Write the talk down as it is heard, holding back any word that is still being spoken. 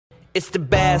It's the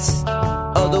best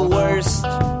of the worst.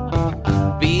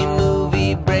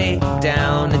 B-movie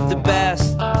breakdown. It's the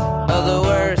best of the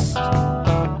worst.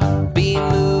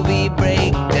 B-movie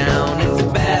breakdown. It's the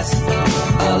best of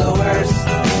the worst.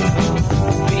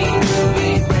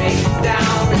 B-movie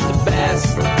breakdown. It's the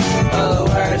best of the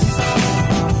worst.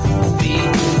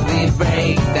 B-movie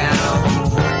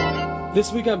breakdown.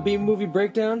 This week on B-movie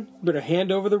breakdown, better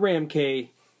hand over the Ram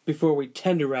K before we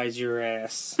tenderize your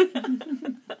ass.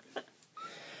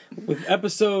 With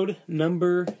episode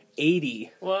number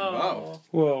 80. Whoa.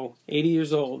 Whoa, 80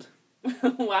 years old.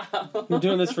 Wow. We're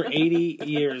doing this for 80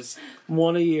 years.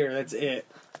 One a year, that's it.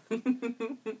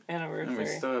 Anniversary. And we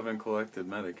still haven't collected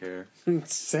Medicare.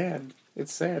 It's sad.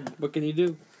 It's sad. What can you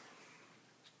do?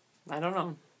 I don't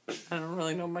know. I don't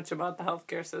really know much about the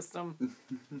healthcare system,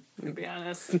 to be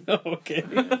honest. Oh, okay.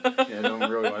 Yeah, I don't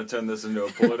really want to turn this into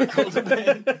a political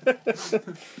debate.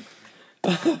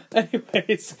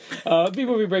 Anyways,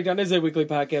 B-Movie Breakdown is a weekly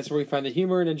podcast where we find the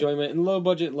humor and enjoyment in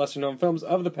low-budget, lesser-known films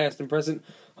of the past and present,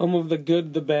 home of the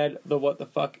good, the bad, the what the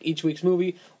fuck. Each week's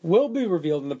movie will be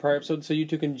revealed in the prior episode, so you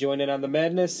two can join in on the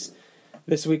madness.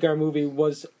 This week our movie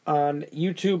was on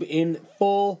YouTube in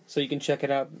full, so you can check it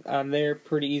out on there.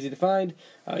 Pretty easy to find.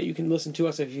 You can listen to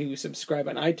us if you subscribe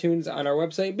on iTunes, on our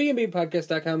website,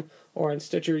 bnbpodcast.com, or on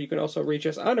Stitcher. You can also reach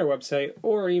us on our website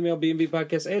or email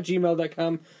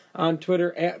bnbpodcast@gmail.com, on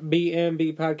Twitter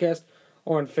 @bnbpodcast,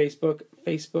 or on Facebook,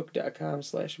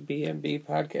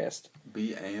 facebook.com/bnbpodcast.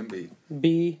 B-A-M-B.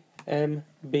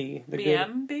 BMB.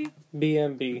 BMB?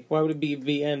 BMB. Why would it be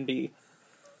BNB?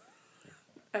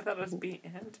 I thought it was B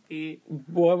and B.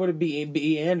 Why would it be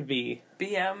B and B?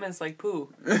 BM is like poo.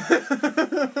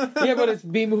 Yeah, but it's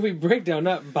B-movie breakdown,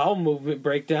 not bowel movement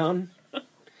breakdown.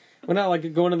 We're not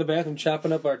like going in the bathroom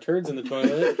chopping up our turds in the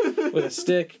toilet with a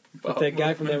stick with that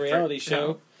guy from that reality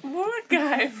show. What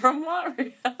guy from what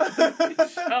reality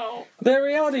show? That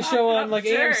reality show on up like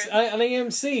turds.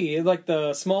 AMC, like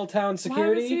the small town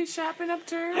security. Why was he shopping up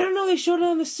turds? I don't know, they showed it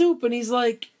on the Soup, and he's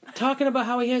like talking about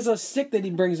how he has a stick that he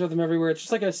brings with him everywhere. It's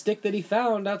just like a stick that he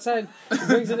found outside. He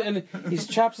brings it and he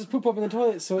chops his poop up in the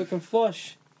toilet so it can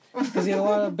flush. Because he had a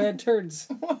lot of bad turds.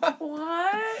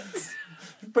 What?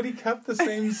 But he kept the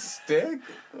same stick?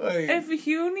 Like, If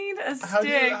you need a How do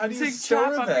you stick to store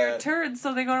chop up your that? turds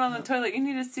so they go down the toilet, you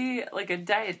need to see like a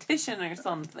dietitian or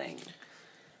something.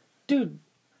 Dude,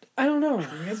 I don't know.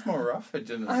 he has more roughage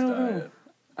in his I don't know. diet.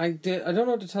 I don't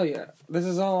know what to tell you. This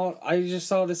is all. I just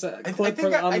saw this clip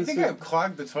from on I the think Soup. I've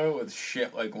clogged the toilet with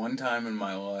shit like one time in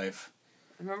my life.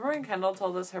 Remember when Kendall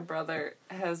told us her brother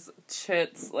has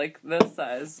chits like this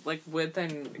size, like width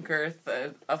and girth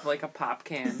of like a pop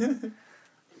can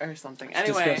or something.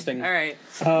 Anyway, disgusting. all right.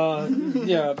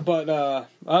 Yeah, but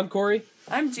I'm Corey.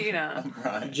 I'm Gina.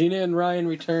 Right. Gina and Ryan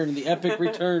return. The epic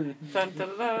return. Dun,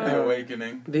 dun, dun. The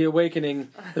awakening. The awakening.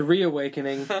 The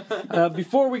reawakening.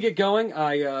 Before we get going,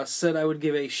 I said I would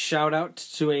give a shout out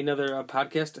to another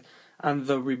podcast on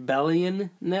the Rebellion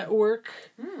Network.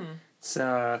 It's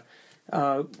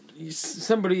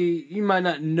somebody you might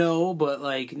not know, but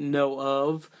like know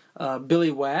of.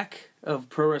 Billy Whack of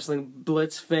Pro Wrestling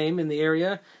Blitz fame in the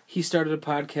area. He started a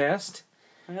podcast.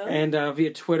 Really? And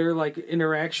via Twitter, like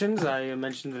interactions, I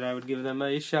mentioned that I would give them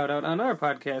a shout out on our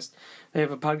podcast. They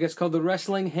have a podcast called The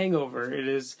Wrestling Hangover. It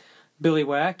is Billy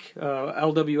Whack,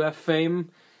 LWF fame.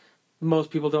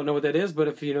 Most people don't know what that is, but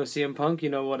if you know CM Punk, you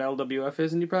know what LWF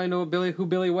is, and you probably know who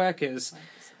Billy Whack is.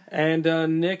 And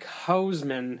Nick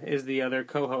Hausman is the other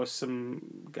co-host.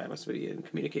 Some guy must be in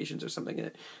communications or something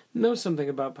that knows something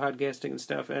about podcasting and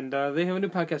stuff. And they have a new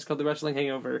podcast called The Wrestling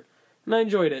Hangover. And I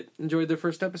enjoyed it. Enjoyed their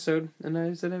first episode. And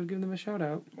I said I would give them a shout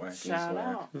out. Shout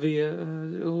out. Via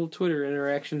little Twitter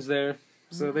interactions there.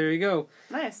 So there you go.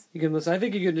 Nice. You can listen. I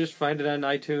think you can just find it on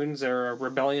iTunes or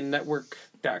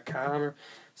rebellionnetwork.com or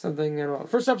something. I don't know.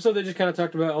 First episode, they just kind of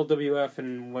talked about LWF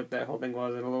and what that whole thing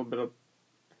was and a little bit of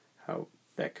how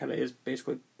that kind of is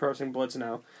basically Pro Wrestling Blitz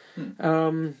now.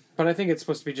 But I think it's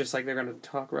supposed to be just like they're going to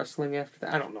talk wrestling after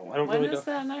that. I don't know. I don't When really is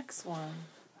know. that next one?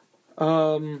 We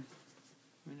don't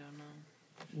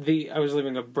know. I was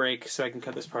leaving a break so I can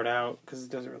cut this part out because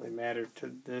it doesn't really matter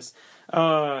to this.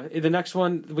 The next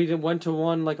one, we went to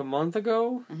one like a month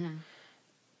ago. Mm-hmm.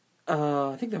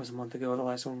 I think that was a month ago, the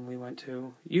last one we went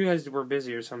to. You guys were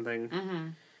busy or something.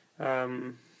 Mm-hmm.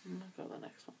 Um, Let's go to the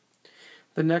next one.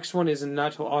 the next one is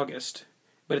not till August,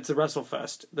 but it's the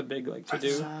WrestleFest, the big like to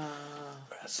do.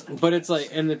 But it's like,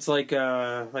 and it's like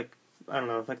I don't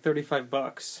know, like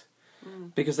 $35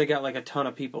 because they got like a ton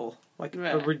of people, like a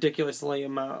Right. ridiculously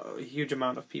huge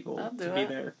amount of people I'll to do be it.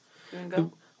 there. You wanna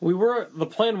go? The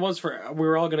plan was we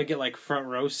were all gonna get like front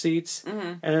row seats,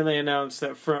 and then they announced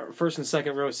that first and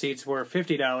second row seats were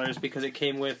 $50 because it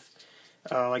came with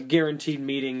like guaranteed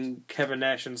meeting Kevin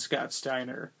Nash and Scott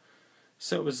Steiner.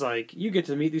 So it was like you get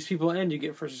to meet these people and you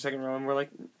get first or second row, and we're like,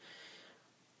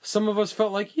 some of us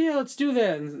felt like, yeah, let's do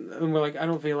that, and we're like, I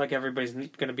don't feel like everybody's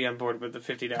gonna be on board with the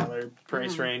 $50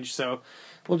 price range, so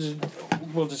we'll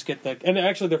just get that. And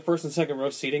actually, their first and second row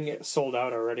seating sold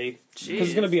out already because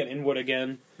it's gonna be at Inwood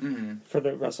again for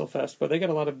the WrestleFest. But they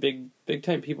got a lot of big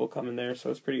time people coming there,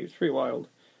 so it's pretty wild.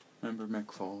 Remember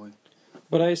Mick Foley?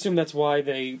 But I assume that's why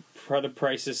the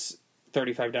price is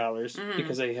 $35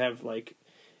 because they have like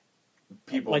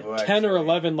People like who 10 or actually-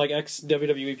 11 like ex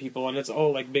WWE people, and it's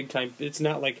all like big time. It's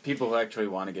not like People who actually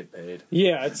want to get paid.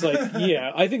 yeah, it's like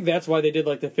yeah. I think that's why they did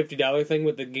like the $50 thing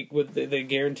with the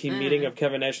guaranteed meeting of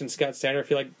Kevin Nash and Scott Steiner. I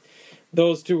feel like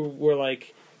those two were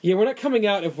like, yeah, we're not coming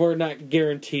out if we're not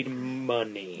guaranteed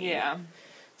money. Yeah.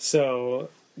 So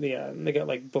yeah, they got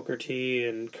like Booker T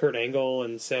and Kurt Angle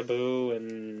and Sabu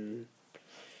and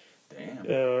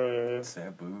Damn.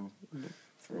 Sabu.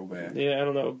 Throwback. yeah, I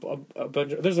don't know a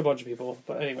bunch. There's a bunch of people,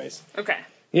 but anyways. Okay.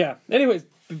 Yeah. Anyways,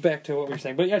 back to what we were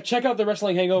saying. But yeah, check out the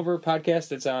Wrestling Hangover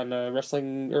podcast. It's on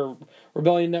Wrestling or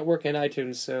Rebellion Network and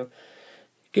iTunes. So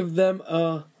give them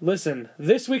a listen.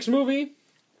 This week's movie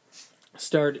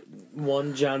starred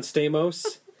John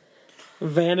Stamos,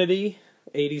 Vanity,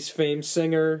 80s fame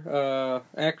singer,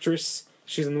 actress.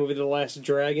 She's in the movie The Last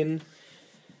Dragon.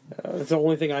 That's the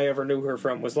only thing I ever knew her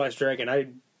from was Last Dragon.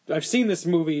 I've seen this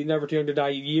movie, Never Too Young to Die,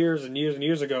 years and years and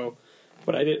years ago,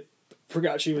 but I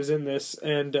forgot she was in this.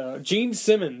 And Gene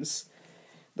Simmons,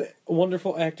 the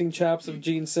wonderful acting chops of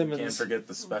Gene Simmons. Can't forget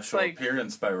the special Like-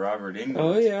 appearance by Robert Englund.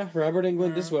 Oh yeah, Robert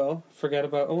Englund as well.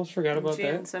 Almost forgot about Gene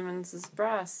that. Simmons'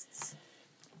 breasts.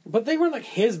 But they weren't like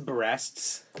his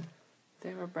breasts.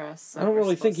 They were breasts. I don't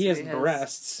really think he has supposed to be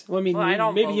breasts. Well, I mean, Well, I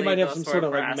don't maybe he might believe have some those sort were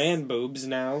of like breasts. man boobs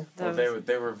now. Well,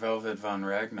 they were Velvet von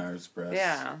Ragnar's breasts.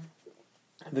 Yeah.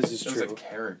 This is It was a true.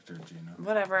 character, Gina.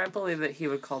 Whatever. I believe that he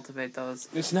would cultivate those.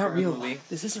 It's not for a real movie. life.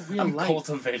 This isn't real I'm life.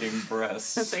 cultivating I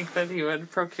breasts. think that he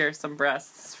would procure some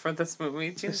breasts for this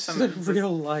movie. Gene This Simmons. isn't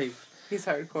real life. He's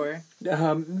hardcore.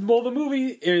 Well, the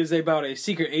movie is about a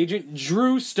secret agent,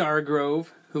 Drew Stargrove,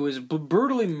 who is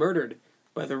brutally murdered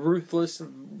by the ruthless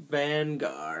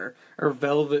Vanguard, or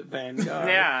Velvet Vanguard.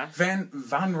 Yeah.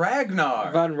 Von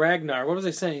Ragnar. Von Ragnar. What was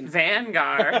I saying?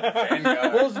 Vanguard.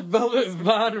 Vanguard. Well, it's Velvet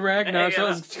Von Ragnar, so I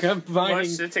was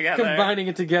Mushed it together. combining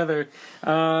it together.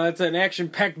 It's an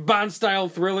action-packed Bond-style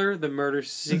thriller, the murder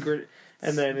secret,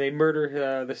 and then they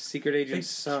murder the secret They agent's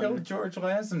son. killed George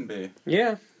Lazenby.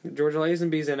 Yeah, George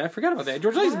Lazenby's in it. I forgot about that.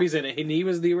 George Lazenby's in it, and he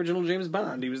was the original James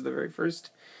Bond. He was the very first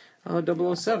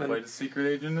 007. Played a secret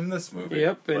agent in this movie.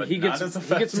 Yep, and but he not gets as he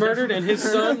gets effective. murdered, and his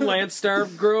son Lance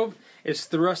Stargrove is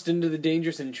thrust into the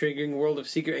dangerous and intriguing world of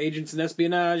secret agents and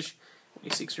espionage. He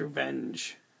seeks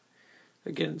revenge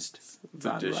against The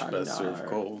Von dish best Ragnar. served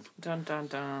cold. Dun dun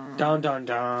dun. Dun dun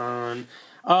dun.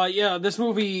 Yeah, this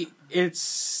movie,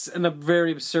 it's a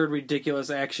very absurd,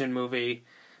 ridiculous action movie.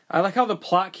 I like how the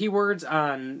plot keywords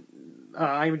on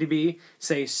IMDb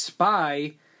say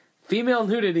spy, female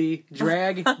nudity,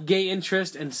 drag, gay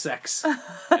interest, and sex.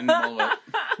 And mullet.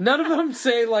 None of them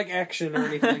say like action or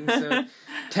anything. So,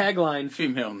 tagline.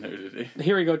 Female nudity.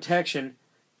 Here we go. Taction.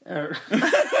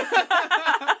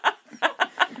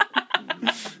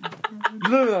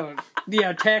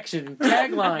 Yeah, taction.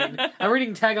 Tagline. I'm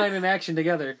reading tagline and action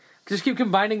together. Just keep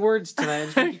combining words tonight.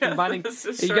 Just keep combining. This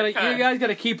is You shortcut. guys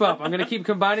gotta keep up. I'm gonna keep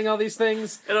combining all these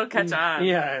things. It'll catch on.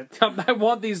 Yeah, I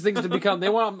want these things to become. I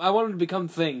want them to become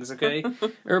things. Okay,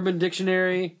 Urban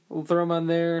Dictionary. We'll throw them on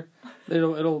there.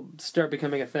 It'll start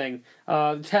becoming a thing.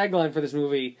 The tagline for this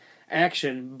movie: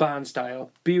 action, Bond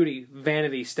style; beauty,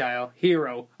 vanity style;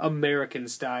 hero, American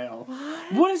style.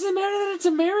 What does it matter that it's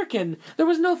American? There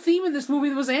was no theme in this movie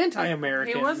that was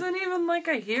anti-American. He wasn't even like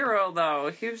a hero,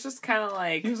 though. He was just kind of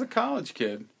like... He was a college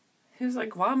kid. He was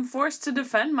like, well, I'm forced to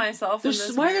defend myself in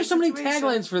this Why are there so many situation."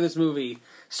 taglines for this movie?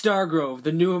 Stargrove,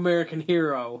 the new American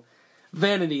hero.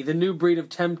 Vanity, the new breed of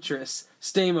temptress.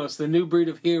 Stamos, the new breed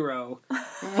of hero.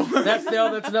 That's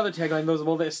another tagline.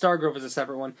 Stargrove is a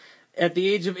separate one. At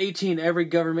the age of 18, every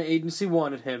government agency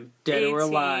wanted him, dead or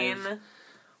alive. 18.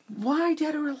 Why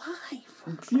dead or alive?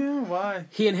 Yeah, why?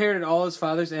 He inherited all his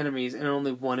father's enemies and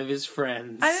only one of his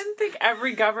friends. I didn't think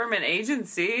every government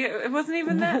agency. It wasn't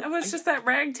even that. It was just that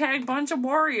ragtag bunch of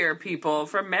warrior people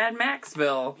from Mad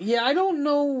Maxville. Yeah, I don't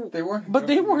know. They weren't. But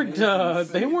they weren't.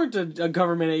 agency. They weren't a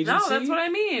government agency. No, that's what I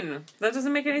mean. That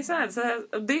doesn't make any sense.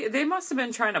 They must have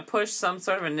been trying to push some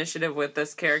sort of initiative with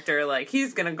this character. Like,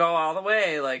 he's gonna go all the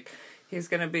way. Like, he's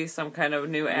gonna be some kind of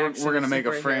new action. We're gonna make a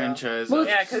superhero. franchise. Well, of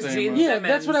yeah, 'cause Stamos. Gene Yeah, Simmons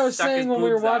that's what I was stuck his saying when we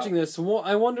were boobs out. watching this. Well,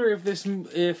 I wonder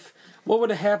if what would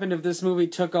have happened if this movie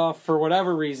took off for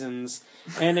whatever reasons,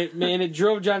 and it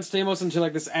drove John Stamos into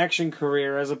like this action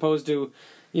career as opposed to,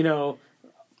 you know,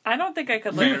 I don't think I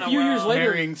could A live in a few years world.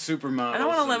 later- Marrying supermodels. I don't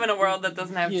want to live in a world that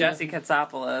doesn't have Yeah. Jesse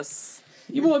Katsopoulos.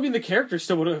 well, I mean, the character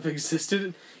still would have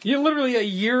existed. Literally a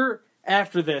year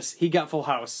after this, he got Full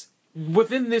House.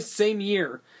 Within this same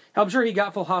year, I'm sure he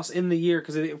got Full House in the year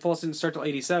because Full House didn't start till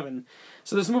 '87.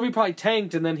 So this movie probably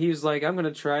tanked, and then he was like, "I'm going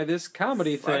to try this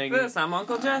comedy Fuck thing." this, I'm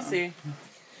Uncle Jesse.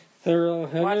 They're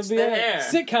gonna Watch be the hair.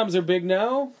 Sitcoms are big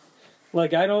now.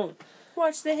 Like I don't.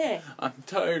 Watch the hair. I'm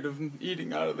tired of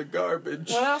eating out of the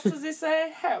garbage. What else does he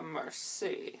say? Have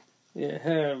mercy. Yeah,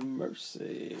 have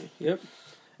mercy. Yep.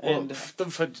 Well, And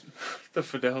the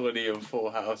fidelity of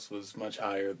Full House was much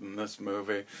higher than this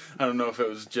movie. I don't know if it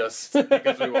was just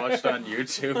because we watched on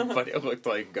YouTube, but it looked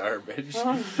like garbage.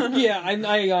 yeah,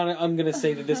 I'm gonna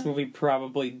say that this movie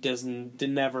probably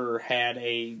never had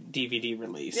a DVD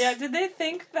release. Yeah, did they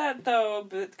think that though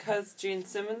because Gene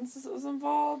Simmons was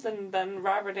involved and then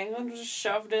Robert Englund was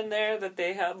shoved in there that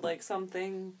they had like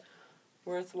something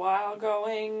worthwhile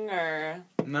going or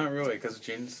Not really, because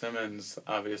Gene Simmons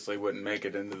obviously wouldn't make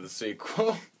it into the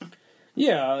sequel.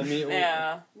 Yeah, I mean,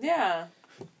 yeah.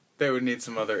 They would need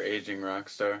some other aging rock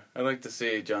star. I'd like to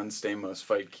see John Stamos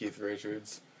fight Keith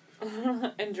Richards.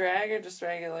 In drag or just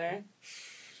regular?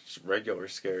 Just regular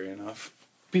scary enough.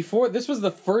 before this was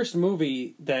the first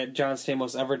movie that John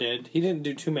Stamos ever did. He didn't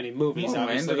do too many movies, Well,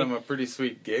 obviously. landed him a pretty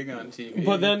sweet gig on TV.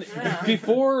 But then, Yeah.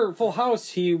 before Full House,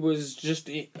 he was just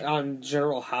on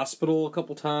General Hospital a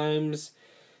couple times,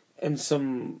 and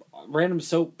some random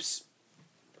soaps.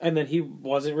 And then he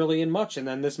wasn't really in much, and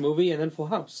then this movie, and then Full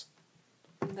House.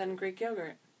 And then Greek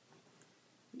yogurt.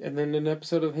 And then an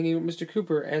episode of Hanging with Mr.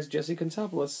 Cooper as Jesse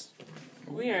Katsopoulos.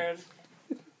 Weird.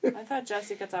 I thought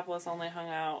Jesse Katsopoulos only hung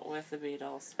out with the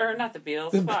Beatles. Or not the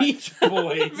Beatles, The fuck. Beach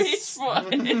Boys. Beach Boys.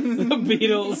 The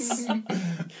Beatles.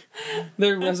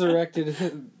 They resurrected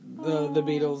the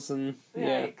Beatles, and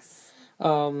yeah.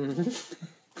 Yikes.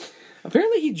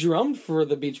 Apparently he drummed for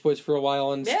the Beach Boys for a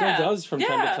while and still Yeah. does from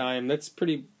time to Yeah. time. That's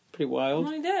pretty wild.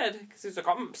 Well, he did. Because he was like,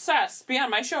 I'm obsessed. Be on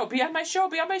my show. Be on my show.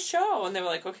 Be on my show. And they were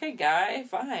like, okay, guy,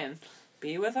 fine.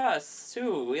 Be with us,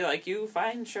 too. We like you.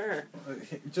 Fine, sure.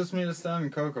 Just meet us down in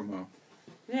Kokomo.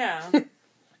 Yeah.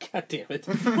 God damn it.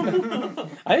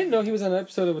 I didn't know he was on an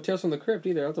episode of A Tales from the Crypt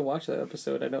either. I'll have to watch that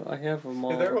episode. I have them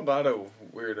all. Yeah, there were a lot of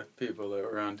weird people that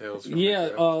were on Tales from the Yeah,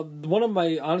 Crypt. one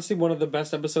of the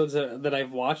best episodes that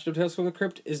I've watched of Tales from the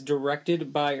Crypt is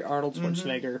directed by Arnold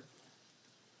Schwarzenegger.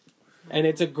 And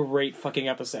it's a great fucking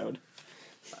episode.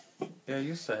 Yeah, I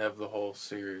used to have the whole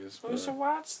series. We But should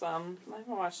watch them. I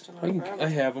haven't watched them I in forever.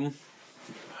 have them.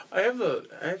 I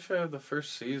actually have the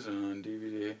first season on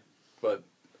DVD, but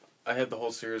I had the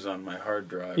whole series on my hard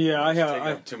drive. Yeah, which I have- taking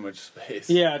I- up too much space.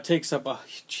 Yeah, it takes up a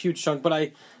huge chunk, but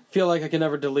I feel like I can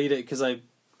never delete it because it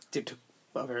took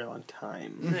a very long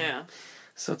time. Yeah.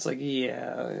 So it's like,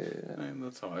 yeah, And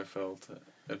that's how I felt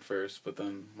at first, but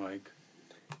then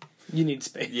you need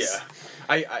space. yeah,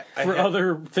 I For had,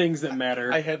 other things that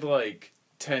matter. I had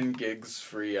 10 gigs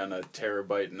free on a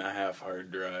 1.5 TB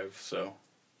hard drive, so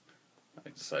I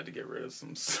decided to get rid of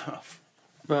some stuff.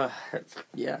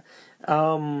 Yeah.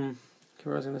 What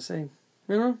was I going to say?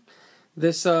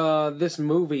 This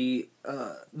movie,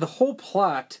 the whole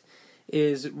plot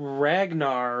is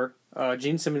Ragnar,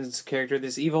 Gene Simmons' character,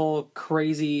 this evil,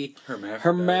 crazy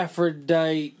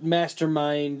hermaphrodite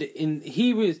mastermind.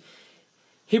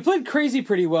 He played crazy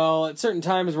pretty well at certain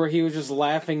times where he was just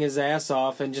laughing his ass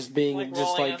off and just being Like just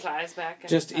rolling like his eyes back. And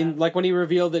just in like when he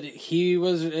revealed that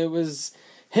it was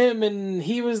him and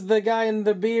he was the guy in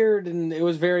the beard, and it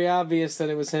was very obvious that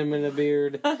it was him in the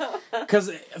beard.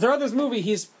 Because throughout this movie,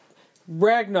 he's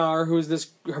Ragnar, who's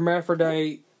this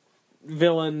hermaphrodite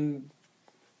villain.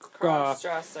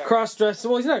 Cross-dresser. Cross-dresser.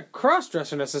 Well, he's not a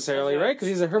cross-dresser necessarily, right? Because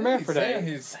he's a hermaphrodite.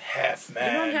 He's half You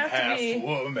man, don't have to half be-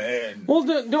 woman. Well,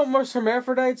 don't most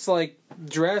hermaphrodites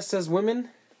dress as women?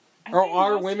 I Or think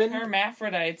are most women?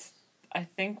 Hermaphrodites, I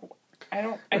think...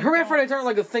 Hermaphrodites aren't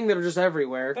like a thing that are just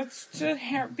everywhere. That's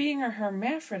just being a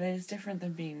hermaphrodite is different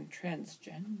than being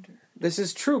transgender. This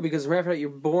is true because hermaphrodite, you're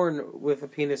born with a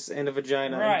penis and a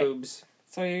vagina Right. and boobs.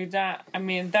 So you're not... I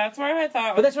mean, that's what I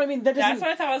thought... But that's what I mean. That That's doesn't.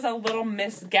 what I thought was a little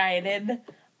misguided,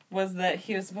 was that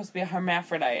he was supposed to be a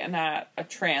hermaphrodite and not a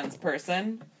trans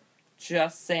person.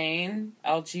 Just saying.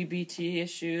 LGBT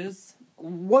issues.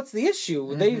 What's the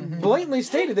issue? They blatantly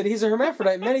stated that he's a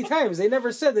hermaphrodite many times. They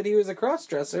never said that he was a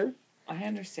cross-dresser. I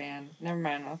understand. Never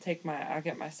mind. I'll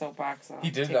get my soapbox off. He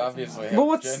did Take it obviously. somewhere. But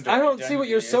what's I don't see what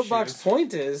your soapbox issues.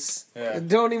 point is. Yeah. I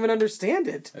don't even understand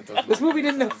it. It doesn't This make movie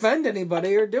any didn't sense. offend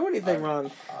anybody or do anything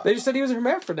wrong. They just said he was a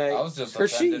hermaphrodite. I was just Or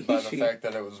offended by she. the fact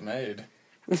that it was made.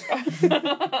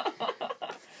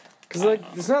 Because like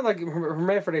it's not like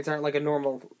hermaphrodites aren't like a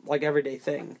normal like everyday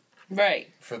thing. Right.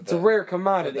 It's a rare For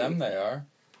commodity. them, they are.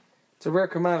 It's a rare I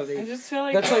commodity. just feel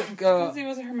like That's like, because he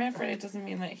was a hermaphrodite doesn't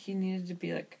mean that he needed to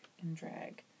be like in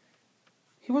drag.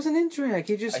 He wasn't in drag.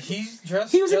 He just He's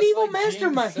dressed. he was an just evil like Gene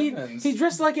mastermind. Simmons. He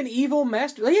dressed like an evil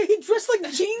master. Yeah, he dressed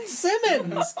like Gene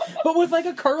Simmons, but with like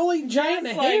a curly giant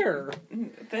That's like- hair.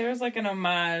 There's like an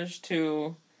homage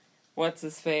to what's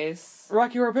his face,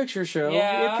 Rocky Horror Picture Show.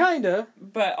 Yeah. Kinda.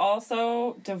 but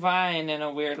also divine in a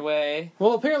weird way.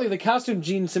 Well, apparently the costume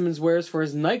Gene Simmons wears for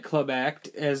his nightclub act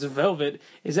as Velvet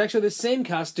is actually the same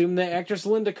costume that actress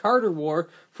Linda Carter wore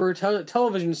for her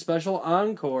television special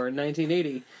Encore in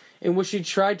 1980, in which she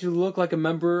tried to look like a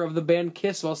member of the band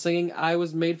Kiss while singing I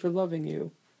Was Made for Loving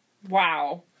You.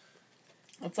 Wow,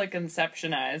 it's like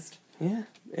Inceptionized. Yeah,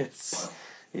 it's...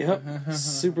 Yep,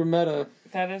 super meta.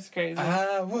 That is crazy.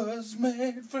 I was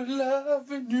made for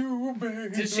loving you,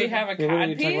 baby. Did she have a Yeah, when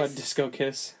you cod talk about piece Disco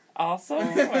Kiss. also?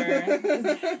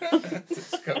 Or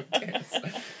Disco Kiss?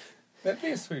 That'd be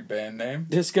a sweet band name.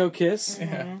 Disco Kiss.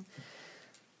 Yeah.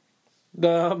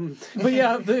 But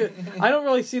yeah, I don't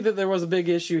really see that there was a big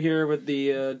issue here with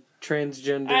the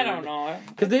transgender. I don't know.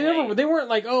 Because they weren't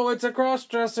like, oh, it's a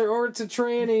cross-dresser or it's a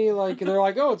tranny. Like, they're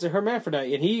like, oh, it's a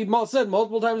hermaphrodite. And he said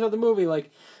multiple times in the movie,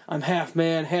 like, I'm half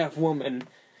man, half woman.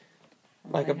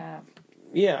 Like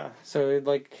yeah. So,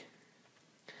 like,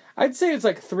 I'd say it's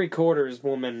like 3/4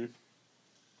 woman.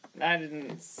 I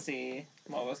didn't see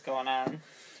what was going on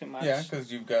too much. Yeah,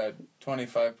 because you've got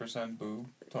 25% boob,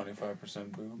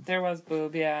 25% boob, There was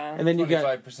boob, yeah. And then you got,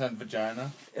 25%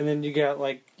 vagina,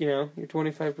 like, your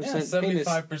 25% yeah, penis.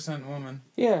 75% woman.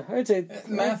 Yeah, I'd say.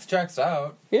 Math checks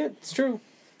out. Yeah, it's true.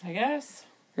 I guess.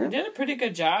 Yeah. He did a pretty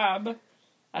good job.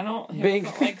 He Big-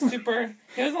 wasn't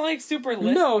like super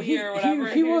lispy No, or whatever.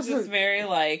 he He was wasn't- just very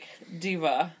like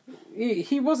diva.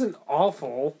 He wasn't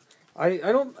awful. I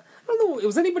don't know.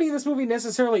 Was anybody in this movie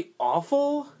necessarily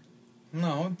awful?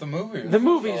 No, the movie. The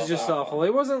movie's just awful.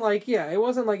 It wasn't like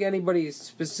anybody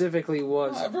specifically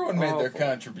was. Well, everyone made their awful.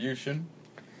 contribution.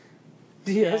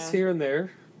 Yes, Yeah. here and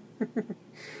there.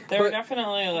 They were But-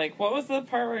 definitely like, what was the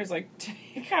part where he's like,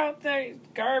 take out the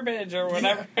garbage or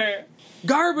whatever?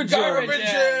 Garbage Garbage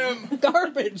him.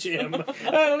 Garbage him.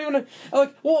 I don't even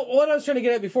like. Well, what I was trying to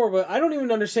get at before, but I don't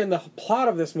even understand the plot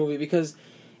of this movie because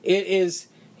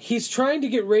he's trying to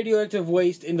get radioactive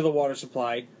waste into the water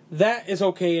supply. That is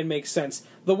okay and makes sense.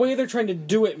 The way they're trying to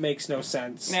do it makes no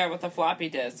sense. Yeah, with a floppy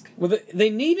disk. They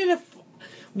needed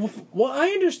well, I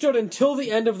understood until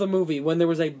the end of the movie when there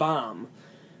was a bomb.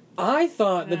 I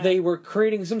thought that they were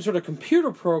creating some sort of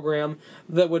computer program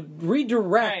that would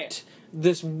redirect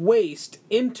this waste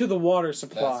into the water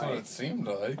supply. That's what it seemed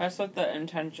like. That's what the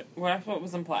intention. That's what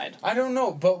was implied. I don't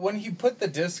know, but when he put the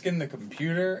disc in the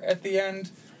computer at the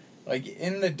end, like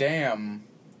in the dam,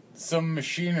 some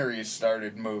machinery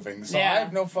started moving. So Yeah. I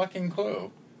have no fucking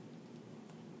clue.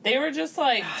 They were just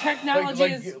like, technology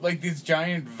is. Like these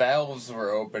giant valves were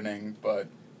opening, but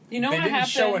You know they what didn't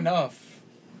happened? show enough.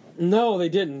 No, they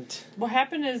didn't. What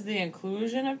happened is the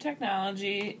inclusion of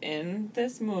technology in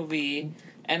this movie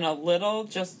and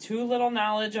just too little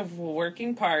knowledge of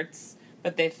working parts,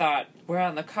 but they thought, we're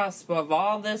on the cusp of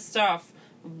all this stuff.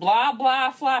 Blah,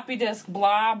 blah, floppy disk,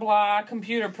 blah, blah,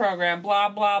 computer program, blah,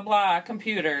 blah, blah,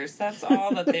 computers. That's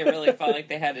all that they really felt like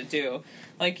they had to do.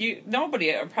 Like,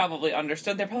 nobody probably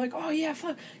understood. They're probably like, oh, yeah,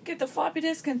 get the floppy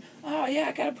disk, and, oh, yeah,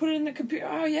 I gotta put it in the computer.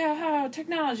 Oh, yeah,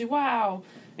 technology, wow.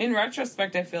 In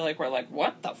retrospect, I feel like we're like,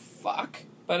 what the fuck?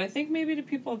 But I think maybe to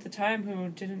people at the time who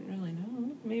didn't really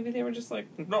know, maybe they were just like,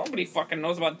 nobody fucking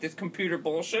knows about this computer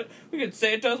bullshit. We could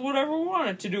say it does whatever we want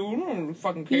it to do. No one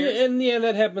fucking cares. Yeah, and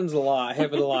that happens a lot.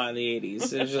 Happened a lot in the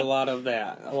 80s. There's a lot of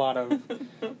that. A lot of,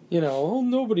 oh,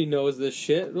 nobody knows this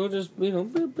shit. We'll just,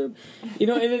 boop, boop.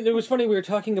 And it was funny, we were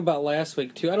talking about last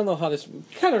week, too. I don't know how this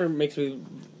kind of makes me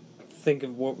think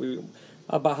of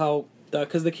about how,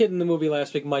 because the kid in the movie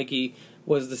last week, Mikey,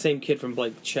 was the same kid from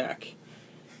Blank Check.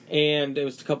 And it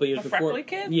was a couple years The before. freckly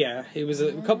kid? Yeah, it was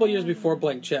a couple years before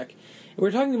Blank Check. And we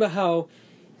were talking about how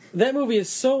that movie is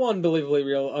so unbelievably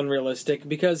unrealistic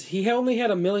because he only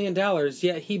had $1 million,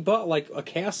 yet he bought like a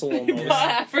castle almost.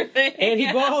 Everything. And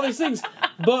he bought all these things.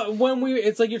 But when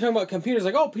it's like you're talking about computers,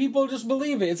 like, oh, people just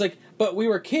believe it. It's like, but we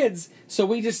were kids, so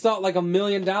we just thought like $1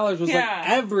 million was like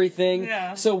everything.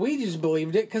 Yeah. So we just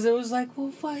believed it because it was like,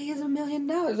 well, fuck, he has $1 million.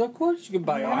 Of course you can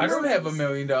buy all I this. don't have $1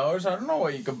 million. I don't know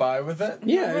what you could buy with it.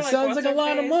 Yeah, Remember, it sounds what's like a her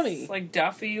lot of face? money. Like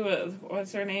Duffy,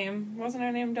 what's her name? Wasn't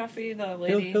her name Duffy, the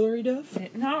lady? Hillary Duff?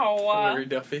 No, Hilary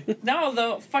Duffy. no,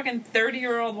 the fucking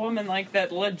 30-year-old woman like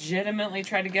that legitimately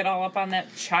tried to get all up on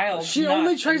that child. She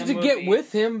only tries to get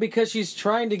with him because she's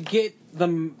trying to get the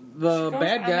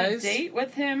bad guys. On a date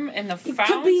with him in the To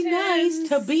fountains.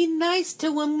 be nice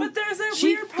to him. But there's that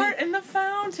weird part in the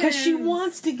fountains. Because she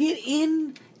wants to get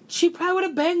in. She probably would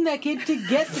have banged that kid to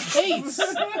get the case.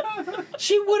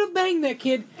 She would have banged that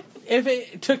kid if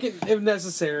it took it if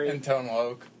necessary. And Tone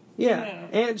Loc. Yeah,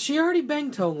 and she already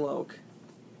banged Tone Loc.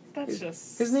 That's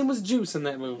just... His name was Juice in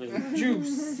that movie.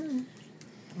 Juice.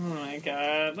 Oh my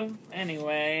god.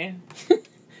 Anyway.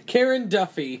 Karen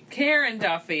Duffy. Karen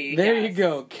Duffy. There yes. you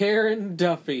go. Karen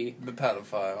Duffy. The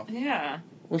pedophile. Yeah.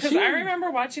 Well, Because she- I remember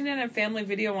watching it in Family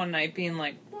Video one night being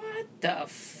like, what the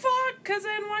fuck? Because I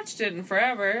hadn't watched it in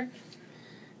forever.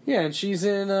 Yeah, and she's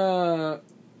in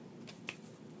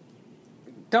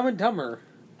Dumb and Dumber.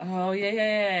 Oh, yeah.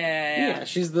 Yeah,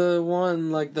 she's the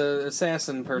one, like, the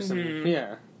assassin person. Mhm.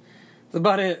 Yeah. That's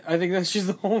about it. I think that she's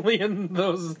the only in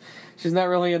those. She's not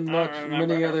really in I much, don't remember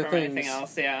many her other from things. anything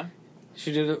else, yeah.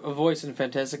 She did a voice in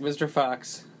Fantastic Mr.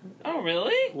 Fox. Oh,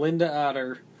 really? Linda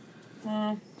Otter.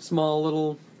 Well, Small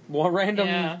little, random.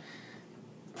 yeah.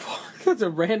 That's a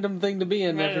random thing to be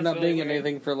in That after is not really being in weird.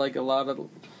 anything for like a lot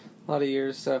of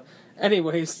years. So,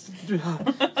 anyways,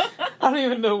 I don't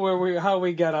even know how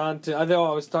we got on to. I know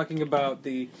I was talking about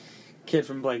the kid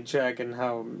from Blank Check and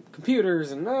how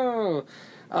computers and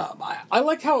I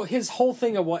liked how his whole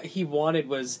thing of what he wanted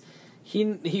was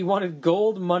he wanted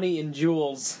gold, money, and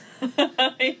jewels.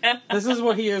 Yeah. This is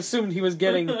what he assumed he was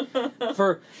getting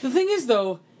for. The thing is,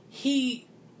 though,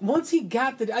 once he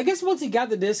got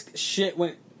the disc, shit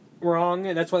went wrong,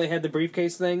 and that's why they had the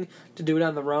briefcase thing to do it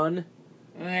on the run.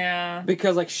 Yeah.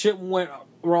 Because like shit went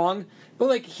wrong, but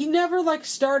like he never like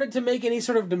started to make any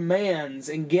sort of demands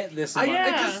and get this money. Yeah.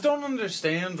 I just don't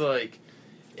understand, like,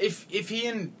 if he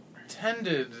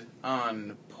intended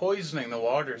on poisoning the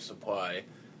water supply,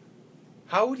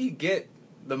 how would he get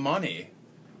the money?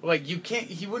 Like,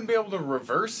 he wouldn't be able to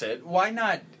reverse it. Why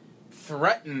not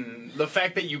threaten the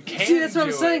fact that you can See, that's what I'm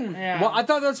do it? saying. Yeah. Well, I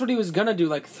thought that's what he was gonna do,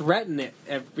 like threaten it.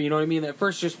 You know what I mean? At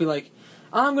first, just be like,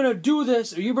 "I'm gonna do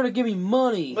this, or you're gonna give me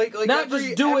money." Like not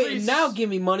just do it and now give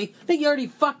me money. I think you already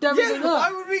fucked everything Yeah,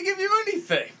 up. why would we give you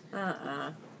anything?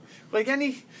 Uh-uh. Like,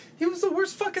 he was the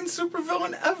worst fucking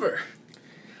supervillain ever.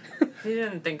 He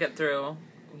didn't think it through.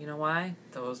 You know why?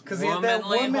 Those 'Cause he had that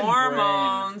womanly woman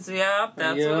hormones. Yep,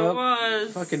 that's what it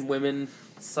was. Fucking women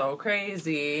So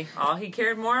crazy. All he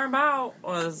cared more about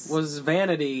was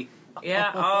vanity.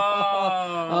 yeah.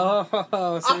 Oh.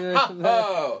 Oh,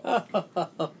 so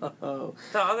Oh,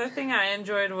 The other thing I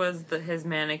enjoyed was his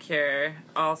manicure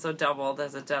also doubled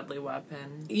as a deadly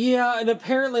weapon. yeah, and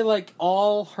apparently, like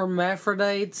all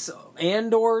hermaphrodites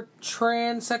and/or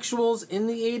transsexuals in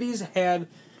the '80s had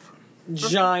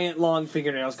giant long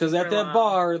fingernails because at Super that long.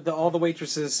 bar, all the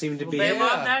waitresses seemed to be They Yeah.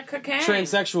 love that cocaine.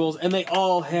 transsexuals, and they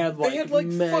all had like, they had like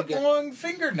mega. foot-long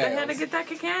fingernails. They had to get that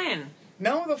cocaine.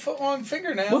 No, the foot-long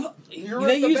fingernail. Well, You're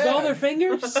they at the used all bag. their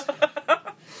fingers.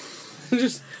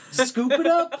 Just scoop it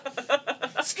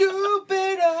up. Scoop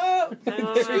it up.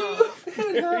 Scoop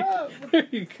it up. There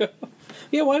you go.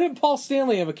 Yeah, why didn't Paul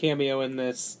Stanley have a cameo in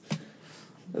this?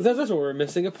 That's what we're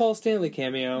missing, a Paul Stanley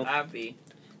cameo. Abby.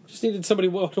 Just needed somebody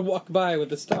to walk by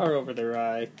with a star over their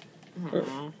eye.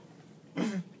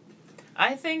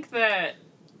 I think that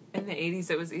in the 80s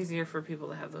it was easier for people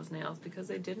to have those nails because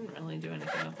they didn't really do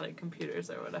anything with like computers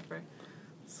or whatever.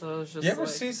 So it was just You ever like,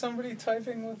 see somebody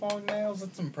typing with long nails?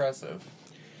 It's impressive.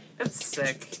 it's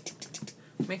sick.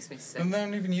 Makes me sick. And they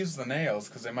don't even use the nails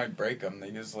because they might break them. They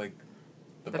use like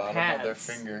the bottom of their pads.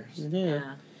 fingers.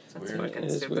 Yeah. That's weird. fucking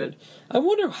It is stupid. weird. I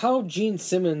wonder how Gene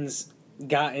Simmons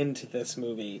got into this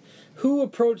movie. Who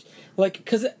approached,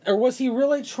 or was he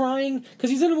really trying? Because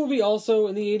he's in a movie also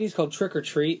in the 80s called Trick or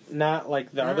Treat, not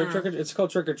like the other Trick or Treat. It's called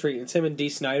Trick or Treat. It's him and Dee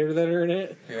Snider that are in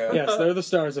it. Yeah. Yes, they're the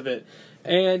stars of it.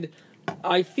 And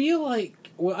I feel like,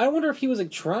 I wonder if he was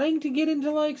like trying to get into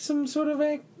like some sort of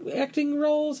acting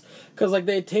roles. Because like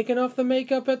they had taken off the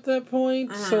makeup at that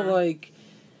point. So like,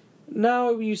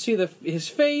 now you see his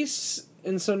face.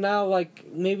 And so now, like,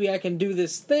 maybe I can do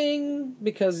this thing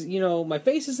because, my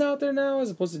face is out there now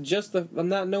as opposed to I'm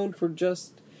not known for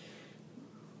just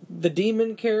the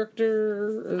demon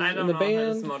character I don't in the know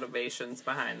band. his motivations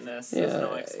behind this. There's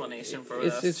no explanation for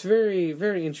this. It's very,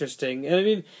 very interesting. And I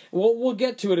mean, we'll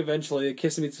get to it eventually.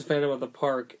 Kiss Meets the Phantom of the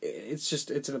Park.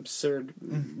 It's an absurd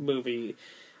movie.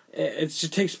 It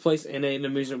just takes place in an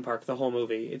amusement park, the whole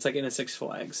movie. It's like in a Six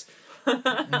Flags.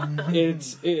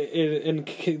 In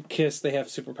Kiss, they have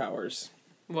superpowers.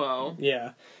 Whoa.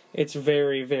 Yeah. It's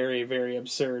very, very, very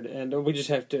absurd. And we just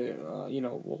have to,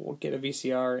 we'll get a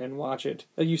VCR and watch it.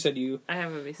 You said I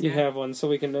have a VCR. you have one, so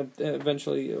we can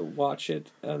eventually watch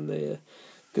it on the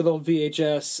good old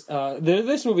VHS.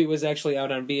 This movie was actually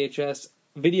out on VHS,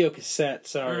 video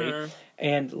cassette,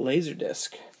 and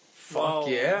Laserdisc. Fuck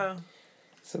yeah.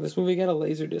 So this movie got a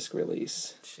Laserdisc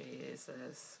release.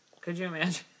 Jesus. Could you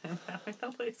imagine having a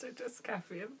Laserdisc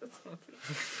copy of this movie?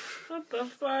 What the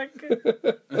fuck?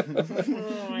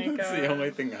 Oh my god. That's the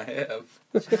only thing I have.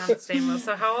 John Stamos.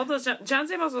 So how old was John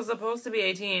Stamos? Was supposed to be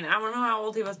 18. I don't know how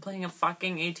old he was playing a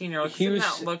fucking 18-year-old. He did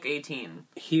not look 18.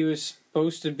 He was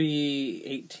supposed to be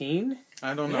 18?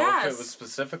 I don't know if it was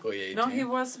specifically 18. No, he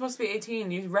was supposed to be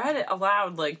 18. You read it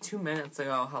aloud like 2 minutes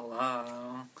ago.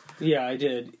 Hello. Yeah, I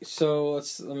did. So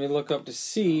let me look up to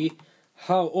see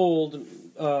how old.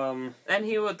 And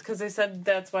he would, because they said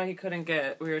that's why he couldn't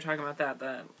get. We were talking about that,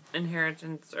 the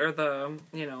inheritance or the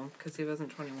because he wasn't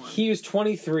 21. He was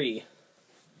 23.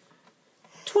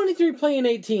 23 playing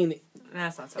 18.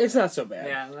 That's not so. It's bad. not so bad.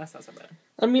 Yeah, that's not so bad.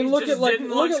 I mean, He look just at like didn't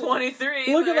look look at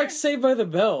 23. look at either. like Saved by the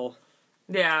Bell.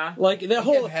 Yeah. Like that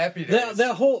whole Happy Days.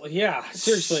 that whole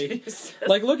seriously. Jesus.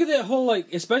 Like look at that whole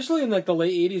like especially in like the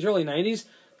late 80s early 90s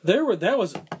that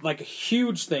was like a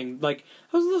huge thing. Like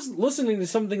I was listening to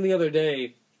something the other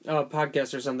day,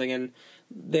 podcast or something, and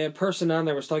the person on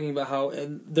there was talking about how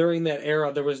during that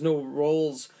era there was no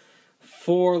roles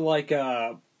for like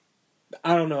I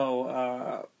don't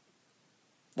know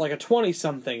like a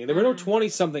 20-something. There were no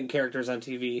 20-something characters on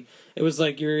TV. It was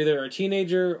like you're either a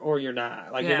teenager or you're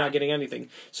not. Like you're not getting anything.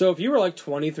 So if you were like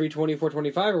 23, 24,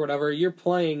 25 or whatever, you're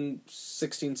playing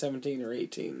 16, 17 or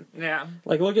 18. Yeah.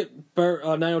 Like look at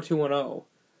 90210.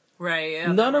 Right.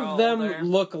 Yeah, None they're of all them older.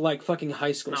 look like fucking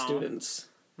high school No. students.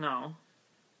 No.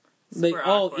 They Super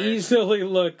all awkward. easily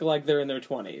look like they're in their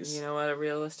 20s. You know what a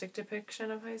realistic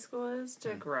depiction of high school is?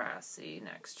 Degrassi,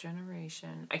 Next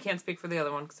Generation. I can't speak for the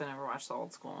other one because I never watched the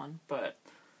old school one, but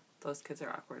those kids are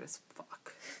awkward as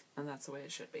fuck. And that's the way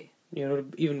it should be. You know what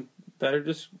an even better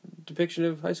depiction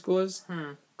of high school is?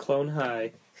 Clone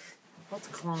High. What's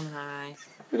Clone High?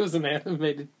 It was an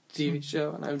animated TV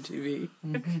show on MTV.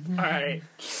 Alright.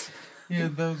 Yeah,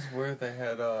 those where they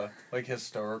had like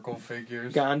historical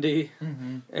figures. Gandhi,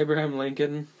 Abraham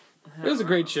Lincoln. It was a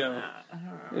great show. I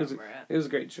don't It was remember it. It was a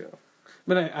great show.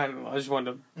 But I don't know. I just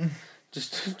wanted to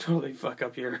just totally fuck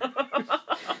up your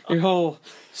whole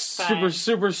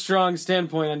super strong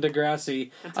standpoint on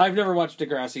Degrassi. I've never watched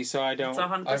Degrassi, so I don't. It's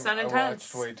 100% I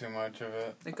intense. watched way too much of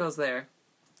it. It goes there.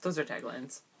 Those are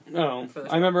taglines. Oh, for the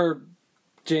I show. remember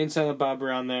Jane Silent Bob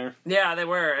were on there. Yeah, they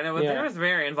were, and Yeah. they was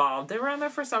very involved. They were on there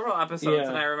for several episodes,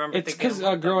 and I remember it's thinking, because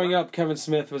what the growing fuck? up, Kevin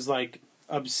Smith was like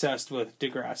obsessed with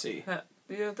Degrassi.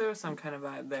 Yeah, there was some kind of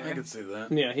vibe there. I could see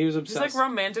that. Yeah, he was He's obsessed. like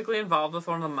romantically involved with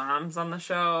one of the moms on the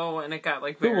show, and it got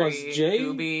like Who very was, Jay?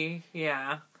 gooby.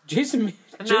 Yeah. Jason.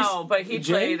 No, but he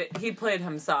Jay? played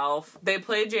himself. They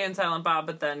played Jay and Silent Bob,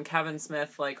 but then Kevin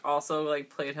Smith also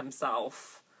played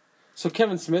himself. So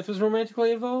Kevin Smith was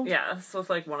romantically involved? Yeah, so it's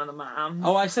like one of the moms.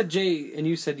 Oh, I said Jay, and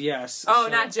you said yes. Oh,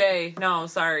 so- not Jay. No,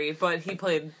 sorry, but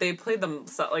they played them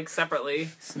separately.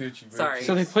 Snoochie bitch. Sorry.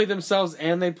 So they played themselves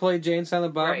and they played Jane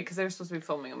Silent Bob? Right, because they were supposed to be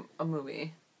filming a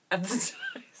movie at the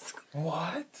time.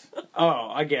 What? Oh,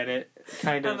 I get it.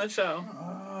 Kind On the of. show.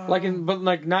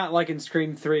 Not like in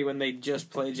Scream 3 when they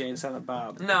just play Jane Silent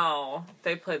Bob. No,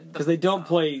 they played Because they don't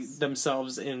play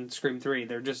themselves in Scream 3.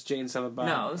 They're just Jane Silent Bob.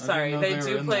 No, sorry, know they they were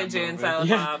do in play that Jay and movie. Silent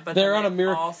Yeah, Bob, but they're then on a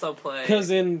mirror- also play.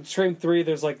 Because in Scream 3,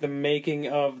 there's like the making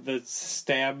of the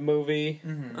Stab movie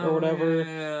or whatever.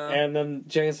 Yeah. And then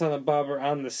Jane and Silent Bob are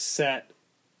on the set,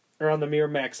 or on the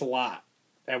Miramax lot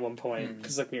at one point.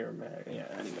 Because like Miramax, yeah,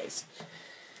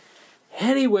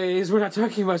 Anyways, we're not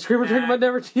talking about Scream, we're talking about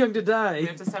Never Too Young to We Die.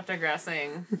 have to stop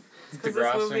digressing. Because this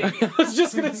Degrassi. movie. I was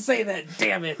just gonna say that,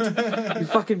 damn it. You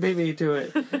fucking beat me to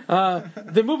it.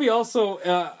 The movie also,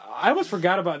 I almost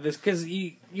forgot about this, because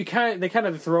they kind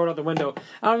of throw it out the window.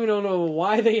 I don't even know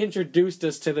why they introduced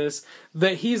us to this,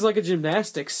 that he's like a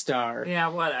gymnastics star. Yeah,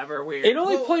 whatever. Weird. It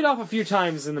only played off a few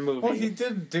times in the movie. Well, he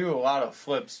did do a lot of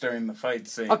flips during the fight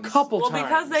scenes. A couple times.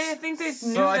 because I think they knew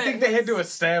So I that think they had his- to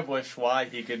establish why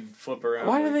he could flip around.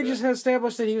 Why didn't like they just that.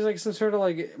 establish that he was like some sort of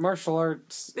like martial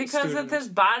arts Because student? of his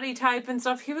body type and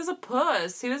stuff, he was a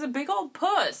puss. He was a big old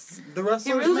puss. The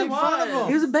wrestlers really made fun of was. him?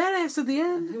 He was a badass at the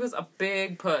end. He was a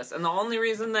big puss, and the only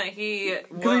reason that he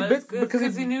Because he was bit- good because he-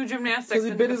 because he knew gymnastics because he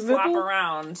and bit could his flop nipple?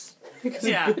 around. Because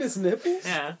Yeah. he bit his nipples.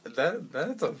 Yeah,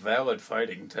 That's a valid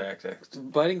fighting tactic.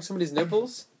 Biting somebody's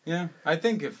nipples. Yeah, I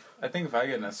think if I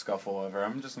get in a scuffle ever,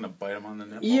 I'm just gonna bite him on the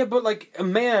nipple. Yeah, but like a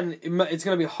man, it's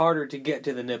gonna be harder to get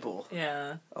to the nipple.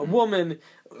 yeah. A woman,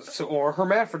 or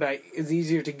hermaphrodite, is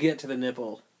easier to get to the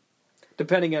nipple,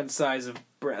 depending on size of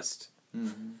breast.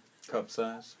 Cup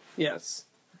size. Yes.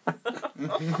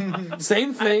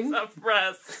 Same thing. Size of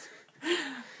breast.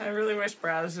 I really wish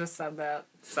Brad just said that.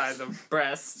 Size of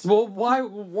breast. Well, why?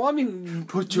 Well, I mean,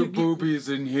 Put your boobies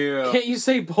in here. can't you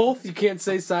say both? You can't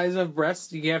say size of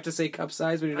breast. You have to say cup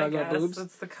size when you're I talking about guess boobs.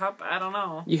 it's the cup. I don't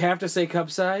know. You have to say cup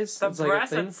size. The It's like a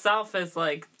breast thing. itself is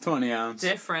like 20 ounce.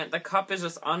 different. The cup is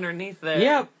just underneath there.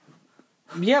 Yeah.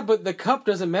 Yeah, but the cup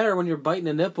doesn't matter when you're biting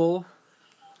a nipple.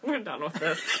 We're done with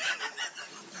this.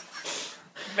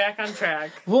 Back on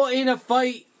track. Well, in a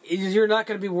fight, you're not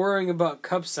going to be worrying about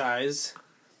cup size.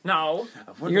 No.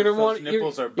 You're going to want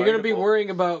nipples you're are going to be biteable. worrying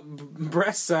about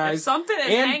breast If size something is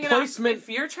and hanging placement- off, if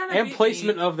you're trying to and beat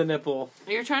placement me, of the nipple.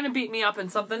 you're trying to beat me up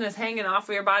and something is hanging off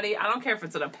of your body, I don't care if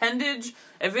it's an appendage,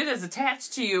 if it is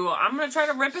attached to you, I'm going to try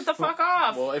to rip it the fuck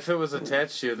off. Well, if it was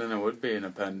attached to you, then it would be an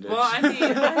appendage. Well, I mean,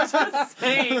 I'm just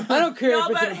saying. I don't care No, if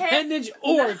it's but an appendage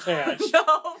or attached.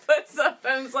 No, but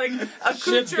sometimes like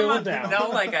Shit's going accoutrement, down. no,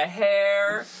 like a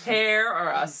hair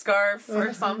or a scarf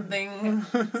or something.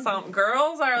 Some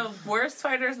girls are worse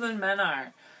fighters than men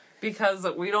are because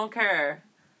we don't care.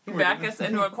 You back us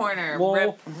into a corner,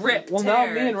 Well, rip, well, tear,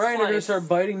 now me and Ryan are going to slice. start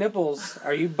biting nipples.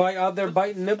 Are you out there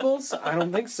biting nipples? I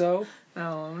don't think so.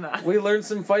 No, I'm not. We learned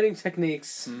some fighting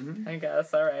techniques. I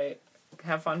guess. All right.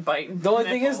 Have fun biting. The only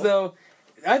thing is, nipples.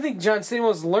 though, I think John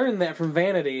Stamos learned that from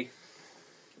Vanity.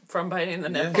 From biting the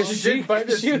Yeah, nipples. she did bite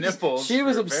his she was- nipples. she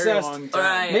was for a very obsessed. long time.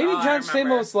 Right. Maybe Oh, I John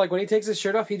remember. Stamos, like, when he takes his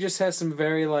shirt off, he just has some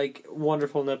very, like,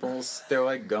 wonderful nipples. They're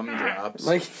like gumdrops.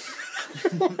 Like,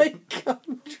 like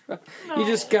gumdrop. You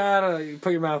just gotta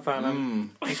put your mouth on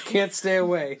them. You can't stay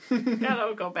away.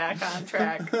 Gotta go back on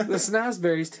track. The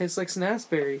snozberries taste like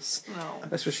snozberries. No.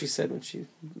 That's what she said when she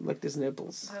licked his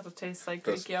nipples. That'll taste like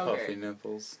Those Greek puffy yogurt.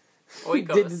 nipples.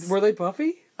 Oikos. Were they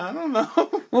puffy? I don't know.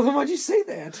 Well, then why'd you say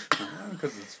that?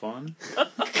 Because it's fun.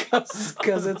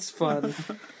 Because it's fun.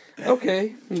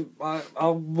 Okay,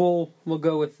 we'll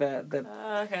go with that.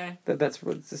 Okay. That's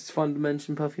what it's fun to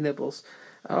mention puffy nipples.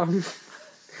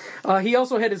 He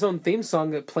also had his own theme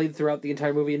song that played throughout the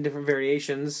entire movie in different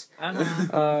variations.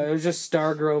 It was just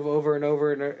Stargrove over and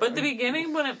over and. But the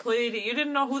beginning when it played, you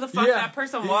didn't know who the fuck Yeah. that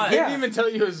person He was. Yeah. didn't even tell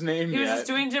you his name He was yet. just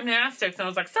doing gymnastics, and I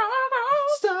was like,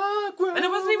 Stargrove. And it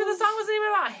wasn't even, the song wasn't even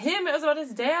about him, it was about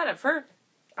his dad at first,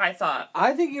 I thought.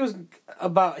 I think it was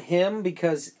about him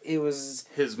because it was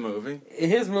His movie.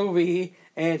 his movie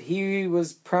and he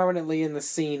was prominently in the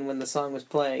scene when the song was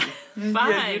playing. Fine.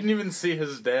 Yeah, you didn't even see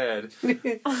his dad.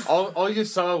 all you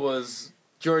saw was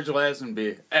George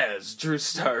Lazenby as Drew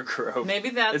Stargrove. Maybe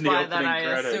that's in the why then opening I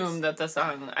credits. assumed that the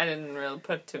song, I didn't really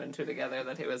put two and two together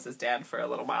that he was his dad for a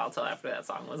little while till after that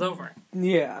song was over.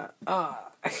 Yeah.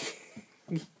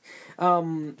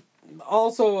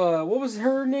 Also, what was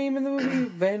her name in the movie?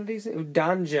 Vanity's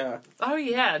Danja. Oh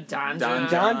yeah, Danja.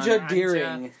 Danja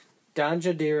Deering.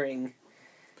 Danja Deering.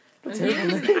 And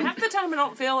half the time I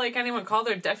don't feel like anyone called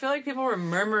her. I feel like people were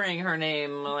murmuring her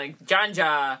name, like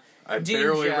Janja. I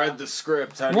barely Danja. read the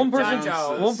script. How do One you person, pronounce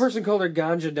this? one person called her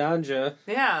Ganja Danja.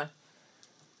 Yeah.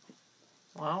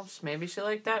 Well, maybe she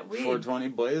liked that weed. 420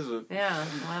 blaze it. Yeah,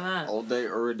 why not? All day,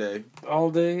 every day. All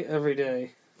day, every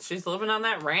day. She's living on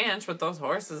that ranch with those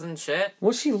horses and shit.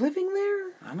 Was she living there?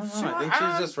 I don't know. I think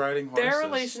she's just riding horses. Their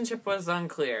relationship was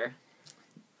unclear.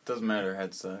 Doesn't matter.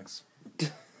 Had sex.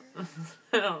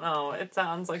 I don't know. It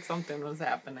sounds like something was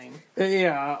happening.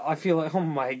 Yeah, I feel like, oh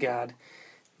my god.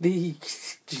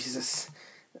 Jesus.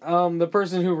 The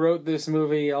person who wrote this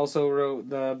movie also wrote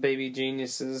the Baby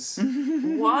Geniuses.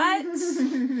 What?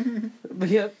 But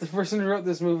yeah, the person who wrote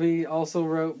this movie also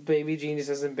wrote Baby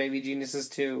Geniuses and Baby Geniuses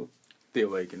 2. The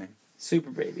Awakening.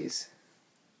 Super Babies.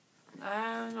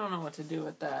 I don't know what to do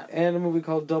with that. And a movie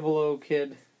called Double O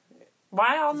Kid.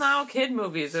 Why all now kid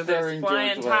movies? Are there Starring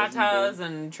flying George tatas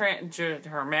Lazenby. and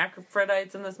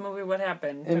hermaphrodites in this movie? What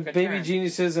happened? And Took a Baby turn.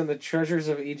 Geniuses and the Treasures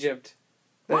of Egypt.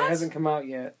 That What? hasn't come out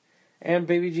yet. And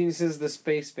Baby Geniuses, the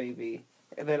Space Baby.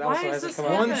 That Why also is hasn't this come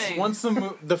out. happening? Once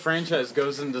the franchise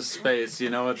goes into space, you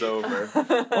know it's over.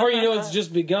 Or it's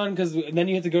just begun because then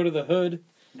you have to go to the hood.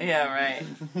 Yeah, right.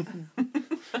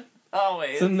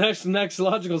 Always. It's the next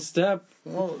logical step.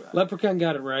 Well, Leprechaun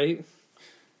got it right.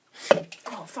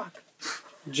 Oh, fuck.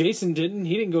 Jason didn't.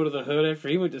 He didn't go to the hood after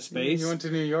he went to space. he went to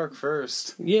New York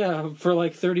first Yeah, for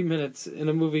like 30 minutes in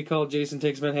a movie called Jason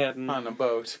Takes Manhattan. on a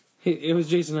boat. It was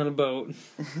Jason on a boat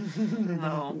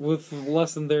No. with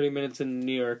less than 30 minutes in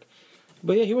New York.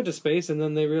 But yeah, he went to space, and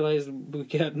then they realized we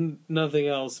got nothing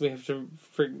else. We have to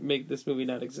make this movie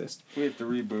not exist. We have to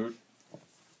reboot.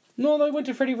 No, they went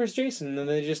to Freddy vs. Jason, and then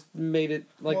they just made it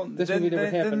like this movie never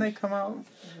happened. Didn't they come out?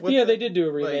 With Yeah, they did do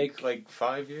a remake. like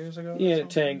 5 years ago. or Yeah, it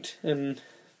something? tanked, and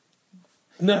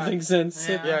nothing since.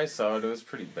 Yeah. Yeah, I saw it. It was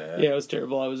pretty bad. Yeah, it was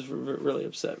terrible. I was really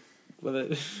upset with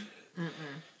it.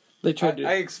 They tried to.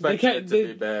 I expected it to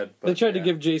be bad. But They tried to yeah.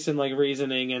 give Jason like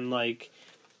reasoning and like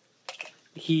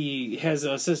he has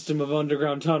a system of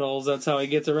underground tunnels. That's how he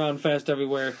gets around fast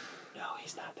everywhere. No,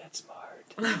 he's not that smart.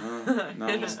 No,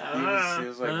 he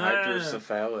was like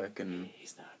hydrocephalic and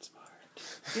He's not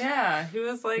smart. Yeah, he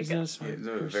was like... He's not a he smart had a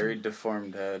person. very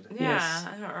deformed head. Yeah, Yes.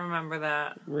 I don't remember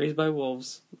that. Raised by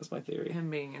wolves. That's my theory.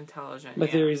 Him being intelligent. My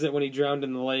yeah. theory is that when he drowned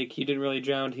in the lake, he didn't really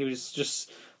drown. He was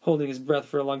just holding his breath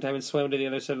for a long time and swam to the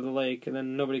other side of the lake, and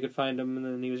then nobody could find him, and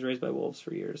then he was raised by wolves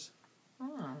for years.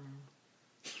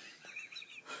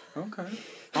 Okay,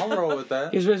 I'll roll with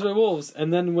that. He was raised by wolves,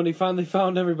 and then when he finally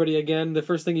found everybody again, the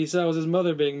first thing he saw was his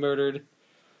mother being murdered.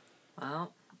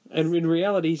 Well, And in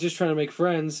reality, he's just trying to make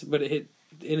friends, but in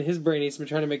his brain, he's been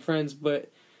trying to make friends, but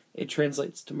it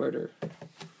translates to murder.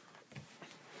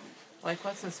 like,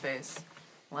 what's his face?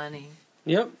 Lenny.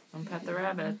 Yep, On Pet the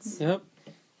Rabbits. yep.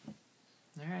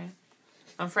 Alright.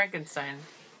 On Frankenstein.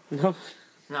 No.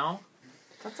 No?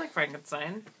 That's like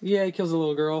Frankenstein. Yeah, he kills a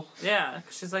little girl. Yeah,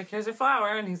 'cause she's like, here's your flower,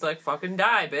 and he's like, fucking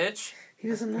die, bitch. He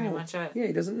doesn't Pretty know. much it. Yeah,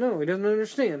 he doesn't know. He doesn't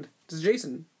understand. It's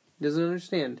Jason. He doesn't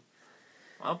understand.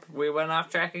 Well, we went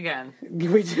off track again.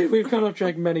 We did. We've gone off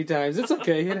track many times. It's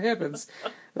okay. It happens.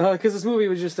 Because this movie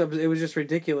was just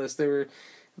ridiculous. There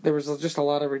was just a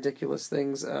lot of ridiculous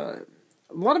things. A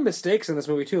lot of mistakes in this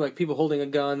movie too, like people holding a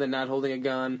gun, then not holding a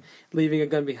gun, leaving a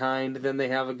gun behind, then they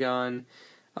have a gun.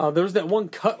 There was that one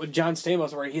cut with John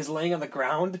Stamos where he's laying on the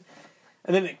ground,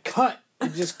 and then it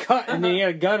just cut, and then he had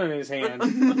a gun in his hand.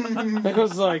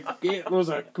 It was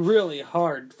a really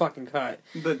hard fucking cut.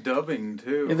 The dubbing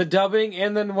too. Yeah, the dubbing,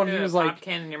 and then when You he have was a pop like,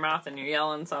 can in your mouth and you're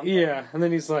yelling something. yeah, and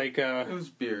then he's like, It was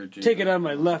beer. take it out of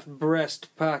my left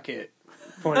breast pocket,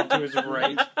 pointing to his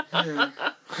right.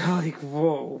 Like,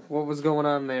 whoa, what was going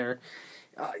on there?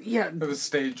 Yeah, It was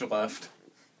stage left.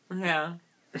 Yeah.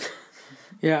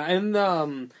 yeah, and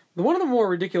one of the more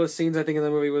ridiculous scenes I think in the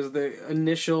movie was the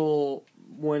initial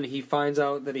when he finds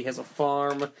out that he has a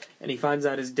farm, and he finds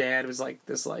out his dad was like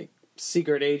this like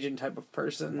secret agent type of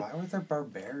person. Why were there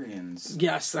barbarians?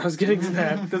 Yes, I was getting to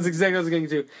that. That's exactly what I was getting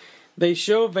to. They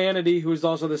show Vanity, who's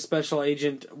also the special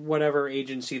agent, whatever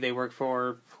agency they work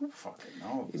for, Who fucking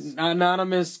knows?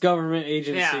 anonymous government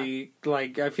agency.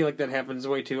 Like, I feel like that happens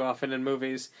way too often in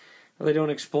movies. They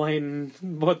don't explain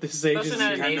what this agency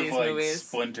not in Kind of 80s like movies.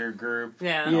 splinter group.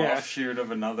 Yeah. An Yeah. offshoot of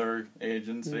another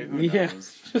agency. Who Yeah.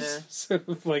 knows? Just sort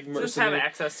of like Just have mercenary.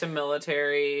 access to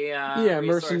military Yeah,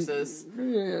 resources.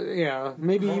 Yeah,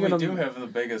 maybe Well, even we do have the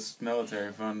biggest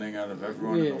military funding out of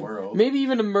everyone yeah, in the world. maybe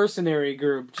even a mercenary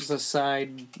group, just a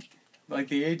side. Like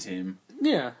the A-Team.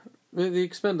 Yeah, the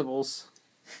Expendables.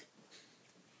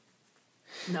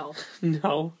 No.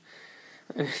 No.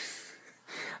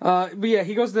 But yeah,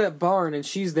 he goes to that barn and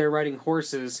she's there riding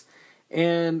horses,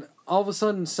 and all of a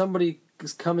sudden somebody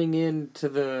is coming into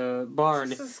the barn,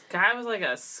 This guy was like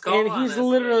a skull and on he's his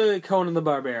literally Conan the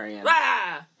Barbarian.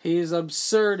 Ah! He's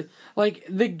absurd. Like,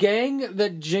 the gang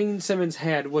that Gene Simmons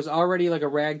had was already like a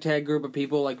ragtag group of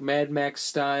people, like Mad Max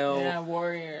style. Yeah,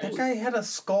 warriors. That guy had a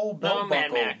skull belt Mad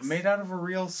buckle Max. made out of a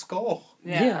real skull.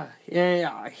 Yeah.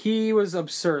 He was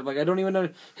absurd. Like, I don't even know.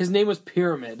 His name was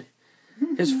Pyramid.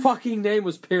 His fucking name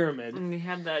was Pyramid. And he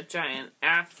had that giant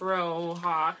afro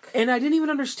hawk. And I didn't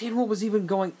even understand what was even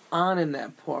going on in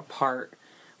that part.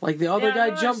 Like, the other Yeah, I guy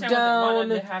don't jumped understand what down, they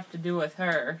wanted to have to do with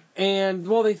her. and,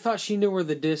 well, they thought she knew where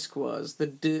the disc was.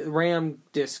 The RAM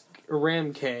disc, or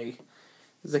RAM K,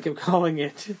 as they kept calling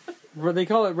it. They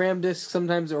call it RAM disc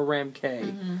sometimes, or RAM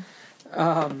K.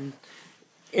 And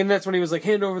that's when he was like,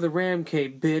 hand over the RAM K,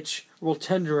 bitch, we'll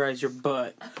tenderize your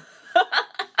butt.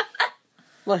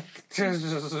 Like,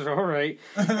 all right.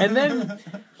 And then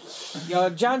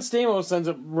John Stamos ends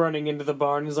up running into the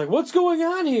barn and is like, what's going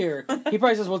on here? He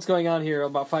probably says what's going on here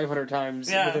about 500 times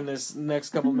within this next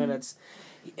couple minutes.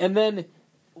 And then,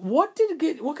 what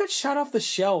got shot off the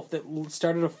shelf that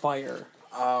started a fire?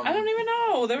 I don't even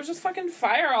know. There was just fucking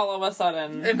fire all of a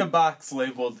sudden. In a box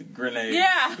labeled grenade.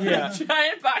 Yeah. A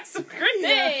giant box of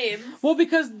grenades. Yeah. Well,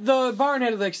 because the barn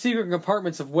had like secret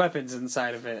compartments of weapons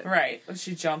inside of it. Right.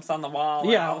 She jumps on the wall.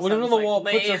 Yeah, and when on the wall,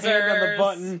 puts her hand on the lasers.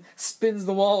 button, spins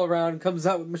the wall around, comes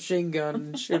out with a machine gun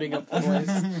and shooting up the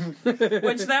place.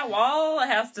 Which that wall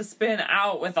has to spin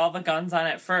out with all the guns on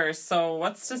it first. So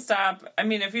what's to stop? I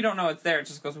mean, if you don't know it's there, it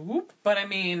just goes whoop. But I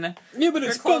mean, Yeah, but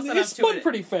You're it close spun, enough it to spun it.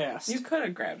 pretty fast. you could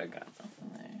have grabbed a gun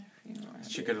from there if you wanted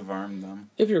She to. could have armed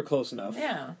them. If you were close enough.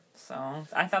 Yeah. So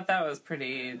I thought that was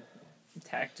pretty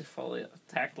tactless.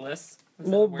 Is that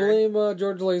Well, a word? blame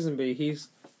George Lazenby. He's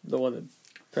the one that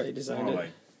probably designed More it. like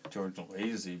George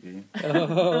Lazenby.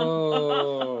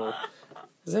 Oh.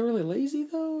 Is that really lazy,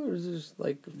 though? Or is it just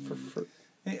like...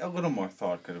 Hey, a little more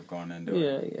thought could have gone into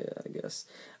it. Yeah, I guess.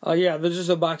 Yeah, there's just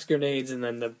a box of grenades and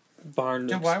then the barn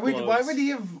Yeah, explodes. why would he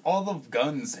have all the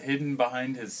guns hidden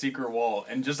behind his secret wall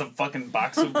and just a fucking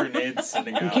box of grenades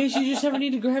sitting In out? case you just ever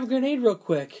need to grab a grenade real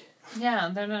quick.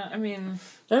 Yeah, they're not. I mean,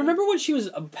 I remember when she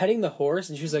was petting the horse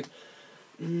and she was like,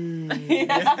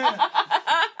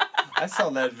 I saw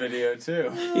that video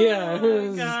too. yeah, it oh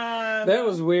was, my god, that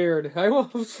was weird. I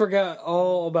almost forgot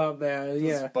all about that. This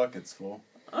Yeah. bucket's full.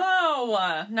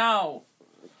 Oh no.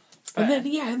 And then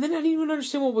I didn't even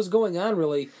understand what was going on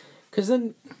really, because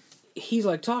then he's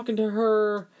like talking to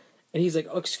her, and he's like,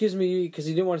 "Oh, excuse me," because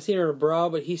he didn't want to see her in her bra,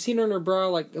 but he's seen her in her bra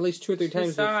like at least 2 or 3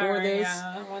 times before this.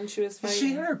 Yeah, when she was fighting.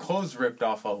 She had her clothes ripped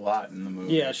off a lot in the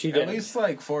movie. Yeah, she did. At least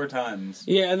like 4 times.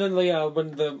 Yeah, and then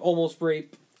when the almost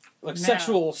rape, like Yeah.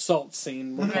 sexual assault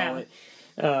scene, we'll call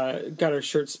it, got her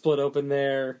shirt split open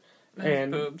there,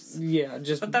 and boobs. yeah,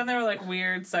 just But then they were like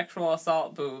weird sexual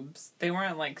assault boobs. They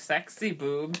weren't like sexy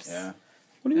boobs. Yeah.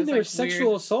 what do you mean It's, they were like, sexual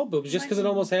weird. assault boobs? Just because it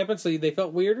almost happened, so they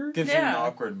felt weirder? Gives you an Yeah.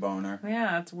 awkward boner.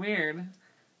 Yeah, it's weird.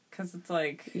 Because it's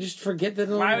like, You just forget that.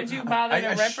 why would you bother to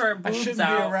rip her I boobs shouldn't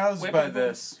out? be aroused whip by her boobs-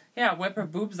 this. Yeah, whip her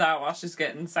boobs out while she's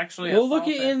getting sexually Well,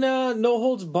 assaulted. look at in No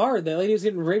Holds Barred. That lady was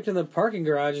getting raped in the parking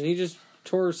garage, and he just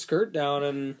tore her skirt down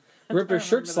and ripped her I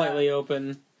shirt remember slightly that.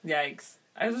 open. Yikes.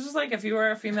 I was just like, if you were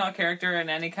a female character in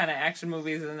any kind of action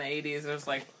movies in the 80s, it was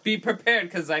like, be prepared,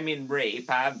 because, I mean, rape,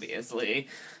 obviously.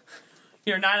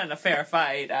 You're not in a fair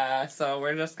fight, so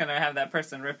we're just going to have that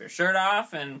person rip your shirt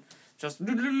off and just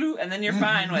and then you're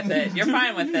fine with it. You're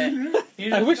fine with it. You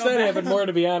I just wish go that back- happened more,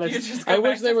 to be You honest. just go I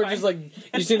wish back they to were fight. just like,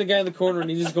 you see the guy in the corner and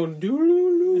he's just going,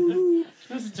 doo-doo-doo-doo.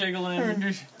 Just jiggling.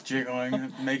 Just jiggling.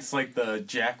 It makes like the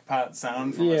jackpot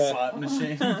sound from Yeah. a slot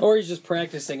machine. Or he's just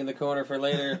practicing in the corner for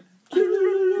later.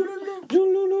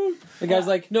 The guy's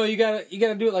like, no, you gotta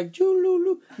do it like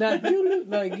Jululu, not Julu.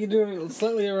 Like you're doing it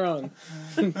slightly wrong.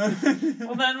 Well,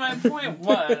 then my point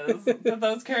was that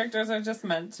those characters are just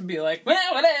meant to be like,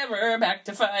 well, whatever, back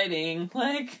to fighting.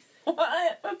 Like,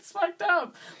 what? That's fucked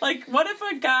up. Like, what if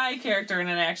a guy character in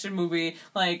an action movie,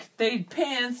 like, they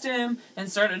pantsed him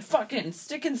and started fucking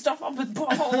sticking stuff up his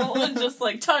butthole and just,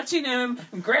 like, touching him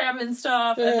and grabbing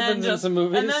stuff, That and then happens in just, some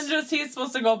movies. and then just, he's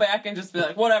supposed to go back and just be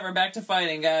like, whatever, back to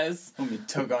fighting, guys. Let me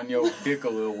tug on your dick a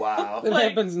little while. It Like-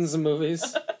 happens in some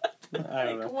movies. I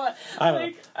don't know. What? I don't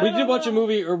Like, know. We I did don't watch a know.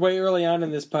 movie way early on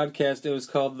in this podcast. It was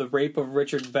called The Rape of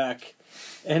Richard Beck.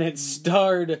 And it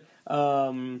starred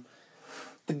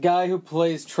the guy who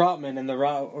plays Trotman in the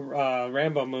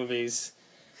Rambo movies.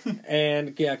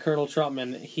 And, yeah, Colonel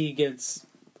Trotman, he gets...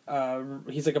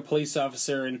 he's like a police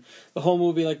officer, and the whole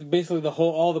movie, like, basically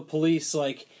all the police,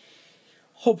 like...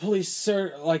 Whole police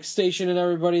station and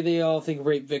everybody, they all think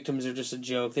rape victims are just a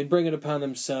joke. They bring it upon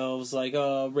themselves, like,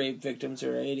 oh, rape victims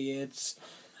are idiots.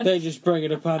 They just bring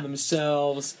it upon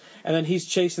themselves. And then he's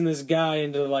chasing this guy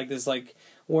into like this like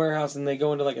warehouse, and they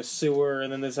go into like a sewer,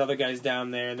 and then this other guy's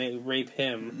down there, and they rape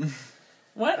him.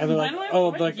 What? And they're like,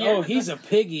 What year did he's this- a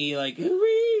piggy, like,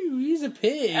 "Ooh, he's a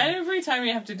pig. Every time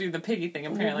you have to do the piggy thing,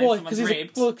 apparently Well, someone's he's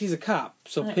raped. he's a cop,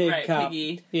 so pig, Right, cop,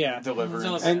 piggy. yeah.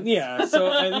 Deliverance. And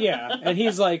and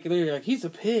he's like, they're like, he's a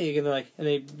pig, and they're like, and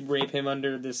they rape him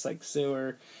under this like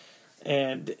sewer,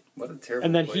 and What a terrible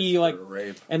And then place he, for like- a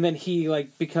rape. he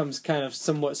like becomes kind of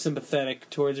somewhat sympathetic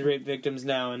towards rape victims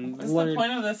now, and What's the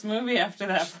point of this movie after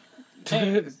that?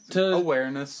 to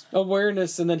Awareness.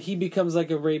 awareness, and then he becomes like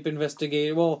a rape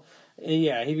investigator. Well,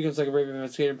 yeah, he becomes like a rape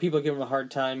investigator. People give him a hard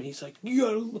time, and he's like,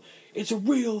 it's a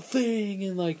real thing,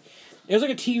 and like, it was like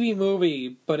a TV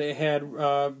movie, but it had,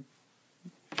 God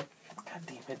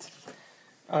damn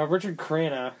it, Richard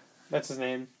Crenna, That's his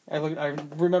name. I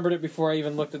remembered it before I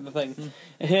even looked at the thing.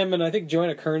 Him and I think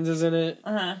Joanna Kearns is in it,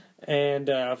 and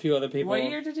a few other people. What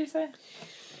year did you say?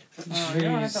 Oh, you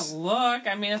don't have to look.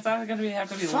 I mean, it's not going to have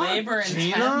to be labor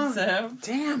intensive.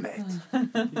 Damn it!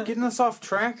 You're getting us off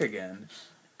track again.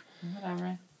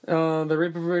 Whatever. The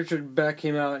Rape of Richard Beck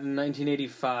came out in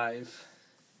 1985.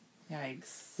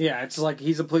 Yikes. Yeah, it's like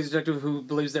he's a police detective who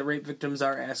believes that rape victims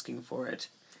are asking for it.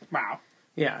 Wow.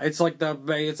 Yeah, it's like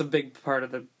it's a big part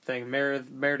of the thing.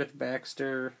 Meredith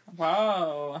Baxter.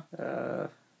 Whoa.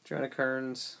 Joanna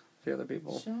Kearns, a few other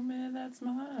people. Show me that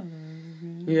smile.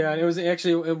 Yeah, and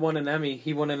it won an Emmy.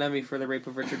 He won an Emmy for The Rape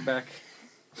of Richard Beck.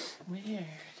 Weird.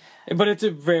 But it's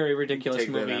a very ridiculous Take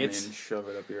movie. that Emmy It's and shove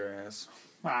it up your ass.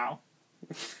 Wow.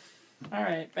 All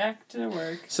right, back to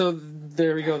work. so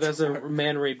there we go. That's a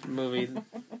man rape movie.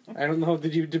 I don't know.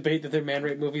 Did you debate that their man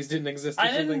rape movies didn't exist? Or I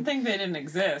something? didn't think they didn't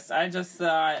exist. I just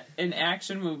thought in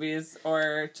action movies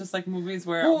or just like movies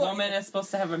where a woman is supposed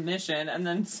to have a mission and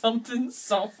then something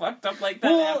so fucked up like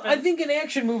that happens. I think in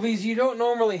action movies you don't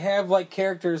normally have like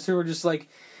characters who are just like.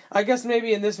 I guess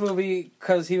maybe in this movie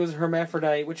because he was a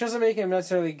hermaphrodite, which doesn't make him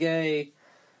necessarily gay,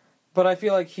 but I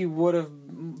feel like he would have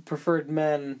preferred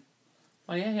men.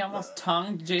 Well, yeah, he almost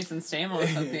tongued Jason Stamos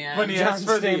at the end. When he asked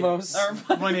for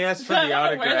when he asked for the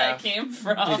autograph, where that came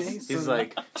from. he's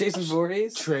like, Jason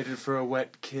Voorhees. traded for a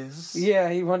wet kiss. Yeah,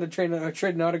 he wanted to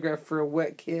trade an autograph for a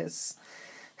wet kiss.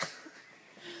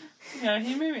 Yeah,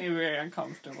 he made me very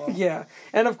uncomfortable. Yeah,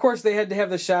 and of course they had to have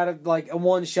the shot of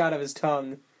one shot of his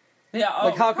tongue. Yeah,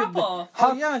 Like, how could couple.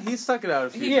 Oh yeah, he stuck it out a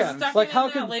few He Yeah, just stuck like, it how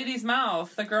in that could- lady's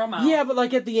mouth, the girl mouth. Yeah, but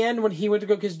like at the end when he went to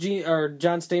go kiss John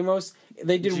Stamos,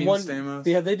 they did Gene one. Stamos?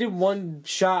 Yeah, they did one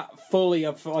shot fully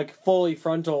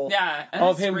frontal. Yeah, and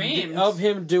of it him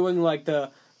screamed. doing like the.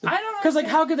 I don't know. Because like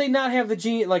how could they not have the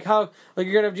Gene you're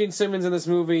gonna have Gene Simmons in this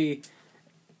movie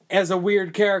as a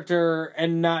weird character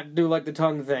and not do like the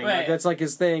tongue thing? Like Right. that's like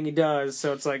his thing. He does.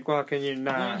 So it's like, well, can you I mean,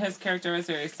 not? his character was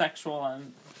very sexual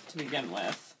to begin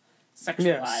with.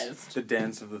 Sexualized. The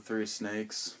Dance of the Three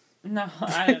Snakes. No,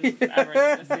 I didn't ever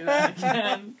need to see that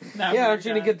again. Never Yeah, aren't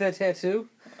you gonna again. get that tattoo?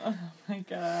 Oh my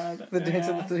god. The Dance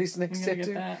of Yeah. the Three Snakes I'm gonna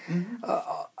tattoo. get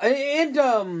that.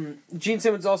 And Gene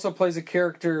Simmons also plays a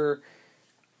character,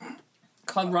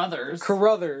 Carruthers.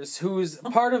 Carruthers, who's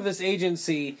part of this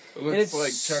agency. and Looks it's,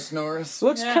 like Chuck Norris.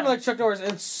 Looks Yeah. kind of like Chuck Norris,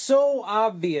 and it's so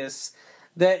obvious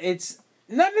that it's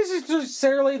not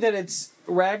necessarily that it's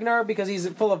Ragnar because he's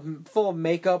full of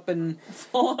makeup and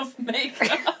Full of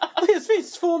makeup. his face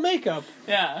is full of makeup,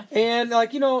 Yeah. and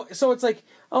so it's like,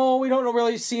 oh, we don't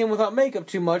really see him without makeup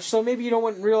too much, so maybe you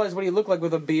don't realize what he looked like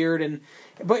with a beard,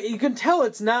 but you can tell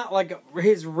it's not like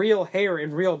his real hair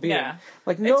and real beard. Yeah.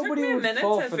 Like It nobody took me a would minute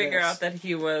fall to for figure this. out that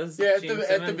he was Yeah, Gene at the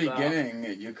Simmons, though.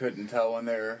 beginning, you couldn't tell when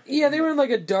they were. Yeah, they were in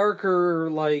like a darker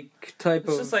type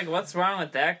It's of just like, what's wrong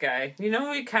with that guy? You know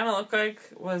who he kind of looked like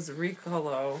was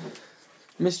Riccolo.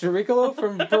 Mr. Riccolo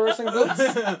from Pro Wrestling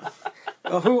Blitz,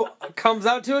 who comes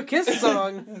out to a Kiss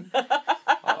song.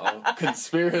 Oh,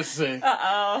 conspiracy.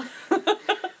 Uh-oh.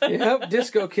 Yep,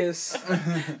 Disco Kiss.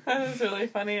 That was really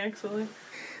funny, actually.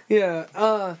 Yeah.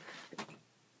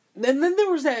 And then there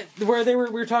was that where we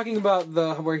were talking about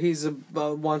where he's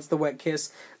wants the wet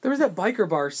kiss. There was that biker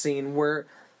bar scene where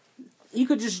you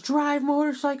could just drive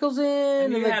motorcycles in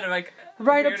And you like, had like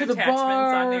right up weird to the attachments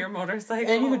bar, onto your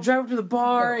motorcycle. and you could drive up to the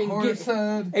bar and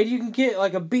Horsehead. you can get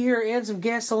like a beer and some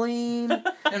gasoline.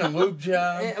 And a lube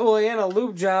job. And a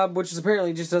lube job, which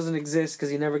apparently just doesn't exist because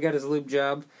he never got his lube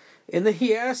job. And then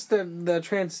he asked the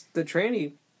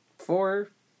tranny for,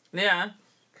 Yeah.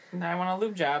 And I want a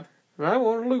lube job. I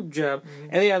want a lube job.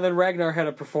 And yeah, then Ragnar had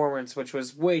a performance which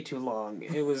was way too long.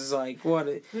 It was like, what?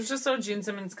 It was just so Gene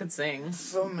Simmons could sing.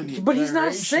 So many. But he's not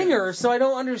a gyrations. singer, so I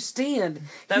don't understand.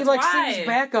 That's he like why. sings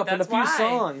backup in a That's few why.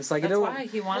 songs. Like, That's I don't, why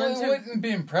he Well, wanted it to. wouldn't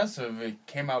be impressive if he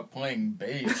came out playing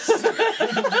bass.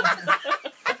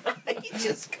 he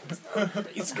just comes out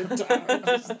with bass guitar.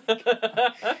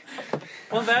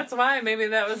 Well, that's why. Maybe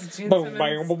that was Gene Boom,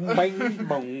 bang, Simmons. boom, bang,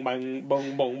 boom, bang,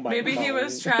 boom, boom, bang. Maybe he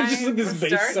was Just trying like to this bass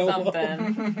start solo.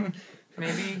 something.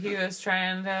 Maybe he was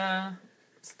trying to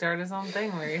start his own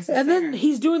thing where he's a And then singer.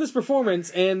 he's doing this performance,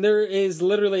 and there is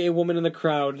literally a woman in the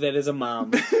crowd that is a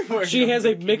mom. She has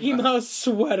a Mickey Mouse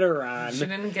sweater on. She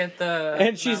didn't get the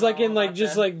And she's memo like in like about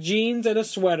just the- like jeans and a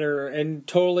sweater and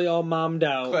totally all mommed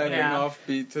out. Clapping Yeah. off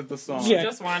beat to the song. Yeah.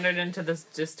 just wandered into this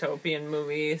dystopian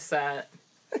movie set.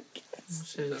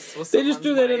 She just was They just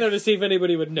threw that in there to someone's see if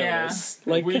anybody would Yeah. notice.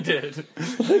 Like we did.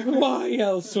 like why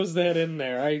else was that in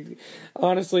there? I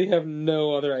honestly have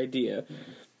no other idea.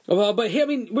 Well, but I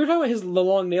mean, we were talking about the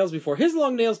long nails before. His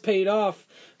long nails paid off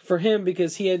for him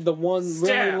because he had the one really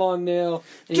Stab. long nail.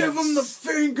 Give him the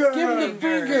finger! Give him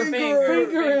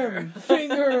the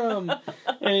finger him!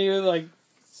 And he was like,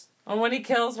 And when he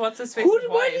kills what's his face?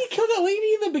 why did he kill that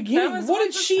lady in the beginning? What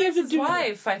did she have to do?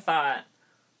 Wife, I thought.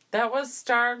 That was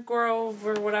Stargrove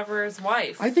or whatever his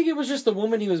wife. I think it was just the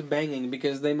woman he was banging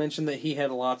because they mentioned that he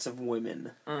had lots of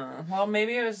women. Well,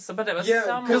 maybe it was, but it was Yeah,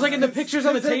 some. Because like in the pictures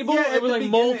on the table, yeah, it was at like the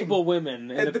multiple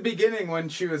women. At the beginning, when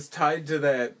she was tied to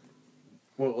that,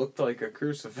 what looked like a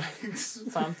crucifix,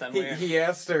 Something weird. he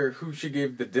asked her who she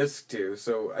gave the disc to.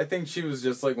 So I think she was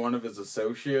just like one of his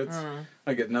associates,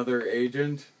 like another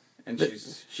agent. And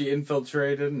she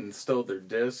infiltrated and stole their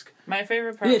disc. My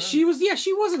favorite part. Yeah, she was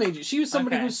an agent. She was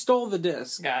somebody Okay. who stole the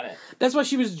disc. Got it. That's why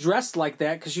she was dressed like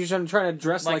that, because she was trying to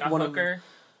dress like a one hooker.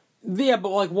 of. Yeah, but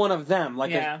like one of them, like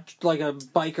Yeah. a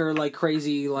biker, like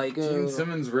crazy, like. Gene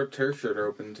Simmons ripped her shirt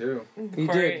open too. He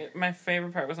Corey, did. My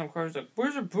favorite part was when Corey was like,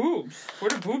 "Where's her boobs? Where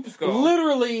do boobs go?"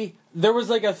 Literally, there was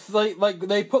like like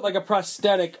they put like a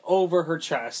prosthetic over her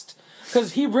chest.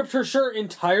 Because he ripped her shirt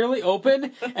entirely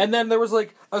open, and then there was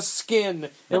like a skin.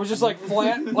 It was just like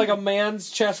flat, like a man's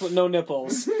chest with no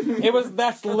nipples.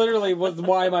 That's literally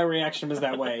why my reaction was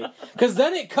that way. Because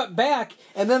then it cut back,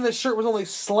 and then the shirt was only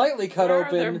slightly cut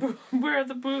open. Where are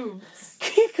the boobs?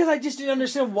 Because I just didn't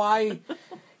understand why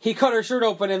he cut her shirt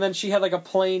open, and then she had like a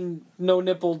plain, no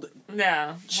nippled.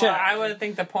 Yeah. Check. Well, I would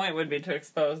think the point would be to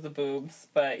expose the boobs,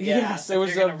 but yeah, Yes, it if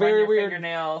was you're a gonna very run your weird-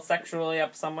 fingernail sexually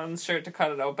up someone's shirt to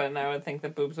cut it open. I would think the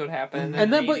boobs would happen in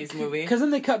And then, an 80s movie. because then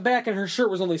they cut back, and her shirt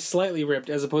was only slightly ripped,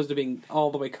 as opposed to being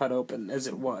all the way cut open as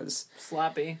it was.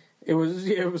 Sloppy. It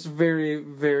was very,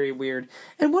 very weird.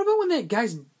 And what about when that guy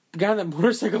on that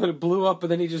motorcycle and it blew up, and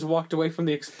then he just walked away from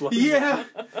the explosion? Yeah,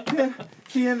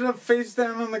 he ended up face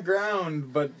down on the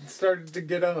ground, but started to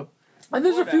get up. And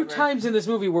there's a few Whatever. times in this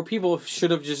movie where people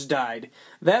should have just died.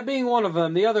 That being one of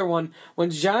them. The other one, when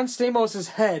John Stamos'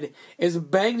 head is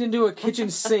banged into a kitchen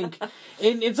sink,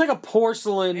 and it's like a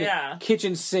porcelain Yeah.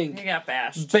 kitchen sink. He got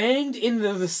bashed. Banged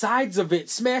into the sides of it,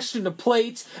 smashed into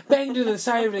plates, banged into the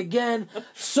side of it again.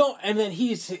 And then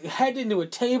he's head into a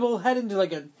table, head into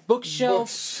like a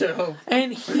bookshelf,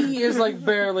 and he is like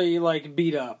barely like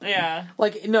beat up. Yeah.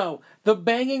 Like no, the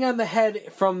banging on the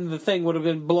head from the thing would have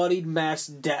been bloodied mass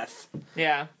death.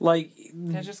 Yeah. Like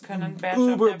They just couldn't bash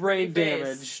uber up that brain pretty face.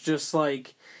 damage, just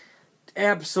like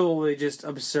absolutely just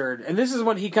absurd. And this is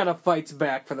when he kind of fights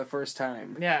back for the first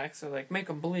time. Yeah, so like, make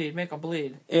him bleed, make him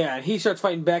bleed. Yeah, and he starts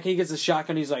fighting back. And he gets a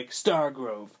shotgun. He's like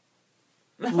Stargrove.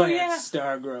 Lance yeah.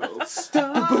 Stargrove.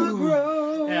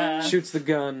 Stargrove. Yeah. Shoots the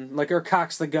gun, or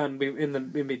cocks the gun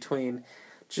in between.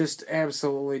 Just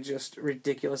absolutely just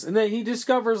ridiculous. And then he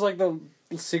discovers like the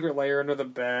secret lair under the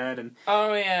bed, and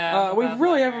Oh, yeah.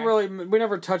 we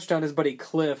never touched on his buddy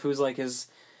Cliff, who's like his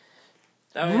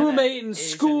roommate in Asian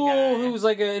school, guy. who's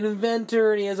like an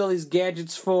inventor, and he has all these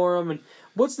gadgets for him. And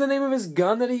what's the name of his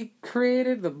gun that he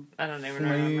created? The I don't even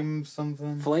remember. Flame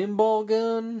something. flame ball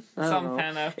gun? I don't Some know.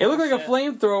 kind of. It looked like a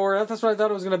bullshit. flamethrower. That's what I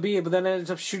thought it was going to be, but then it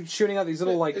ended up shooting out these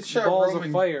little like It shot balls Roman,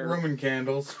 of fire. Roman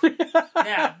candles.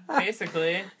 Yeah,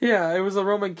 basically. Yeah, it was a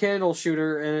Roman candle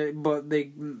shooter, but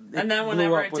they And then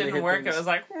whenever it didn't work, it was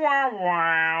like, wow,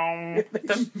 wow.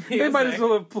 They might as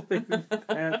well have played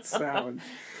that sound.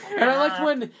 And I liked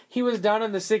when he was down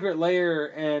in the secret lair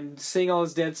and seeing all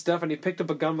his dead stuff, and he picked up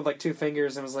a gun with like 2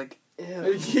 fingers and was like,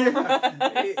 ew.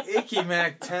 Yeah, Icky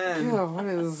Mac 10. Yeah, what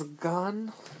is this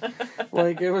gun?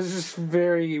 Like, it was just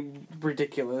very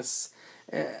ridiculous.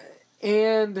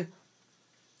 And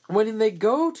when they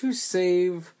go to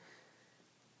save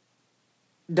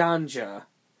Danja,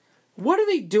 what are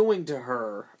they doing to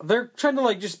her? They're trying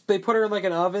to they put her in like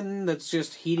an oven that's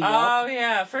just heating up. Oh,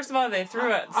 yeah. First of all, they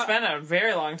spent a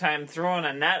very long time throwing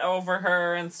a net over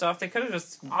her and stuff. They could have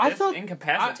just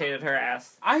incapacitated her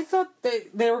ass. I thought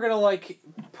they were gonna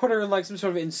put her in some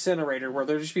sort of incinerator where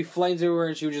there'd just be flames everywhere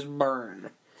and she would just burn.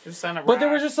 Just on a But there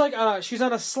rock. was just she's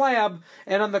on a slab,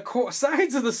 and on the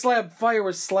sides of the slab, fire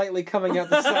was slightly coming out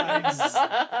the sides.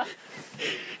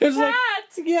 It was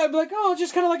I'd be like, oh, it's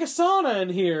just kind of like a sauna in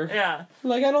here. Yeah.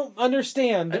 Like, I don't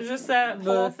understand. It's just that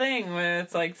whole thing where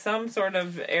it's like some sort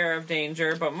of air of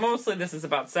danger, but mostly this is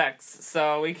about sex,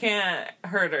 so we can't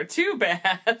hurt her too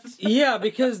bad. Yeah,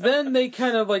 because then they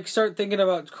kind of start thinking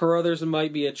about Carruthers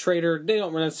might be a traitor. They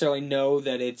don't necessarily know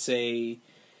that it's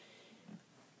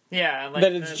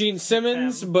that it's Gene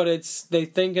Simmons, but they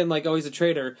thinking oh, he's a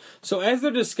traitor. So as they're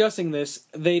discussing this,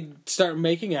 they start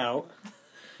making out,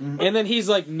 and then he's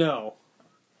like, no.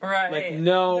 Right.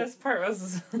 No. This part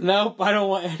was... Nope, I don't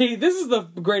want any. This is the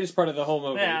greatest part of the whole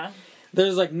movie. Yeah.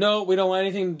 there's like, no, we don't want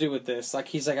anything to do with this. Like,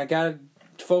 he's like, I gotta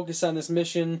focus on this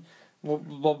mission, blah,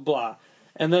 blah, blah.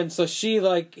 And then, so she,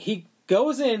 like, he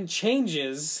goes in,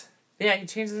 changes. Yeah, he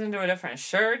changes into a different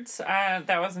shirt.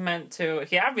 That was meant to...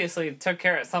 He obviously took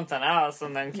care of something else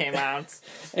and then came out.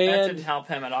 That didn't help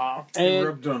him at all. He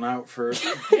rubbed one out first.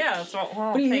 Yeah, that's what...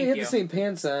 Well, but he thank had you. the same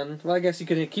pants on. Well, I guess you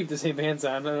could keep the same pants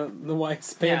on. The white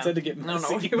pants had to get I don't know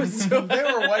what messy. he was doing. They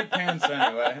were white pants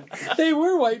anyway. They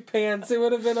were white pants. It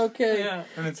would have been okay. Yeah.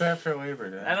 And it's after Labor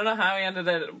Day. I don't know how he ended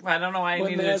it. I don't know why he What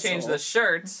needed an to change asshole. the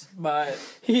shirt, but...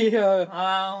 He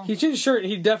Well... changed his shirt.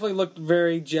 He definitely looked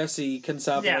very Jesse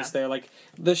Consopoulos Yeah. there. Like,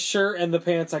 the shirt and the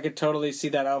pants, I could totally see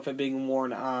that outfit being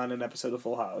worn on an episode of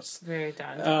Full House. Very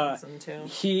Don Johnson, too.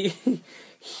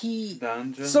 He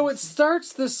Dungeons. so it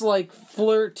starts this like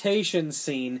flirtation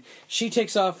scene. She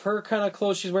takes off her kind of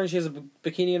clothes she's wearing. She has a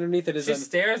bikini underneath it. Is She a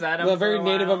stares at him the for very a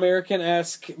Native while.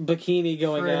 American-esque bikini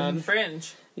going on.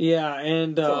 Fringe. Yeah,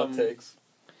 and That's all it takes.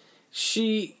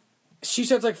 she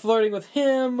starts like flirting with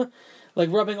him, like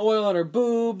rubbing oil on her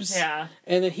boobs. Yeah.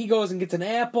 And then he goes and gets an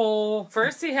apple.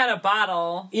 First, he had a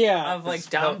bottle Yeah. of like It's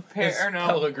Dom it's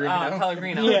Pellegrino.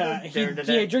 Pellegrino. Yeah,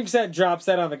 he drinks that, drops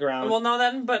that on the ground. Well, no,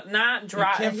 then, but not You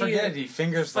drop. can't forget, he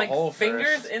fingers the like hole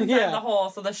fingers first. inside Yeah. the hole.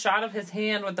 So the shot of his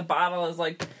hand with the bottle is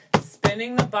like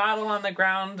spinning the bottle on the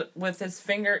ground with his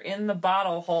finger in the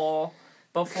bottle hole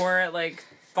before it like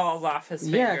falls off his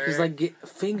finger. Yeah, because like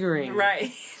fingering.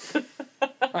 right.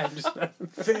 I'm just,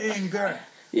 Finger.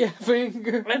 yeah,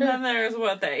 finger. And then there's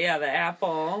the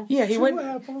apple. Yeah, he Two went.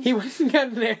 apples. He went and got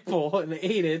an apple and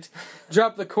ate it.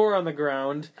 Dropped the core on the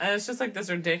ground, And it's just like this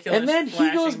ridiculous. and then he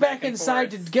flashing goes back and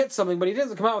inside to forth. get something, but he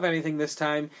doesn't come out with anything this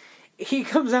time. He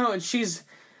comes out and she's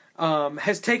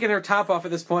has taken her top off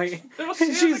at this point. Well, she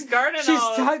And has a garden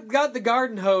hose. got the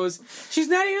garden hose. She's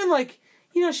not even like.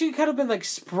 You know, she could have been like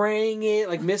spraying it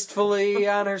like mistfully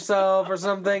on herself or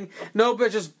something. No, but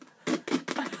just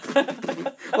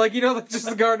like, you know, like just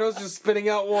the garden hose just spitting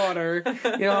out water.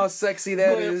 You know how sexy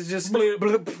that is. Just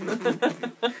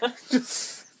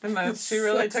just. And then she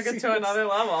really took it to another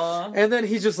level. And then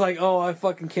he's just like, oh, I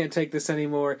fucking can't take this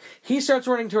anymore. He starts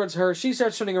running towards her. She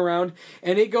starts turning around,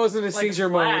 and it goes into Like seizure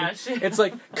mode. Flash. It's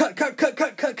like cut, cut, cut,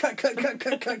 cut, cut, cut, cut, cut,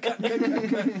 cut, cut, cut, cut,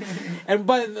 cut. And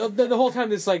but the whole time,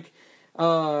 this like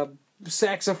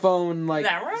saxophone, like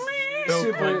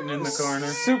Bill Clinton in the corner.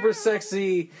 super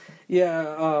sexy.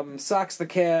 Yeah, Socks the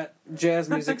Cat, jazz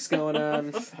music's going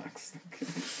on.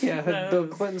 Yeah, Bill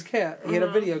Clinton's cat. He had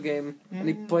a video game, and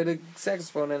he played a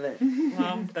saxophone in it.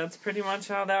 Well, that's pretty much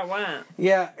how that went.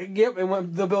 Yeah, yep, it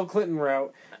went the Bill Clinton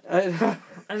route.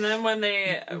 And then when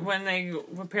they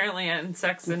apparently in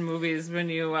sex in movies, when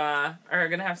you are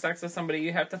gonna have sex with somebody,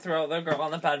 you have to throw the girl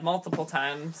on the bed multiple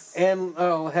times. And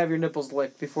have your nipples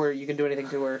licked before you can do anything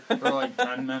to her. For like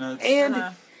 10 minutes. And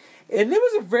Uh-huh. and it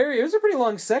was a pretty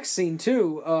long sex scene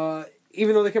too.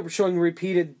 Even though they kept showing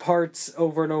repeated parts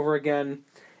over and over again.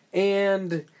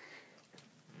 And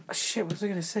shit, what was I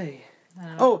gonna say?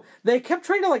 Oh, they kept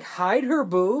trying to like hide her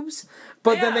boobs,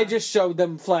 but then they Yeah. just showed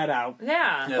them flat out.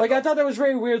 Yeah. Yeah. Like I thought that was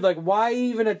very weird. Like why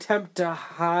even attempt to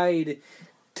hide?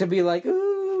 To be like,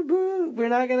 ooh, boo, we're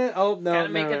not gonna. Oh no, Gotta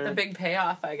make no, it no. the big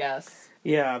payoff, I guess.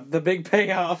 Yeah, the big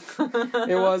payoff.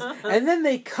 It was. And then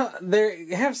they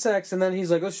have sex, and then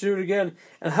he's like, let's do it again.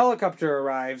 And a helicopter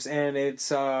arrives, and it's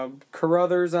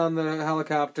Carruthers on the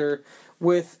helicopter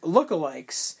with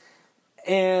lookalikes.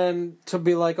 And to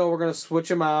be like, oh, we're going to switch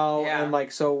them out. Yeah. And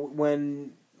like, so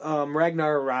when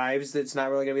Ragnar arrives, it's not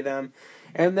really going to be them.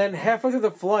 And then halfway through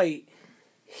the flight,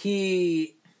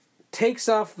 he takes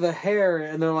off the hair,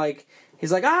 and they're like,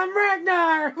 he's like, I'm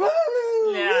Ragnar! Woo!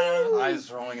 Yeah. Woo!"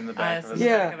 Eyes rolling in the back Eyes of in his the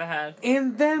Yeah. back of the head.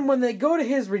 And then when they go to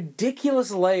his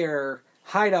ridiculous lair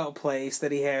hideout place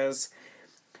that he has,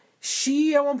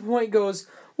 she at one point goes,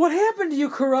 "What happened to you,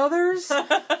 Carruthers?"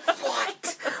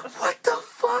 What? What the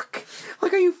fuck?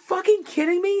 Like, are you fucking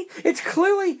kidding me? It's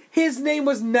clearly his name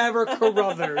was never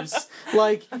Carruthers.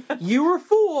 Like, you were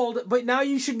fooled, but now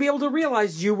you should be able to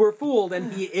realize you were fooled,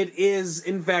 and it is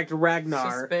in fact She's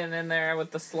Ragnar. been in there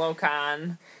with the slow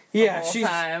con. Yeah, the whole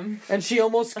time. and she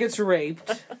almost gets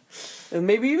raped. And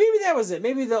maybe that was it.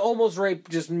 Maybe the almost rape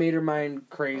just made her mind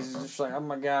crazy. She's like, oh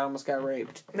my god, I almost got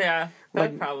raped. Yeah,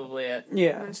 that's Like- probably it.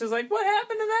 Yeah. And she's like, what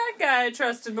happened to that guy I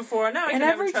trusted before? Now I And can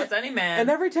never every trust ti- any man. And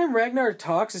every time Ragnar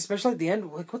talks, especially at the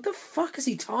end, like, what the fuck is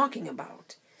he talking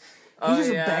about? He's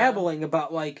just yeah. babbling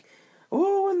about, like,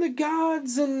 oh, and the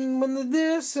gods, and when the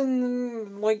this,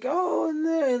 and, like, oh,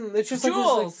 and it's just like this,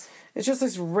 like, Jules! it's just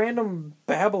this random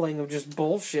babbling of just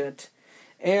bullshit.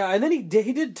 And then he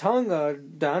did tongue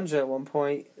Danja at one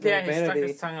point. Yeah, he stuck Vanity.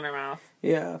 his tongue in her mouth.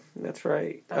 Yeah, that's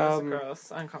right. That was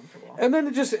gross, uncomfortable. And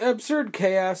then just absurd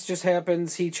chaos just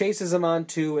happens. He chases him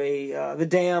onto the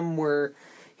dam where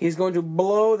he's going to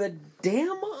blow the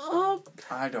dam up.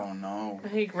 I don't know.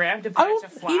 He grabbed a bunch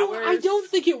of flowers. I don't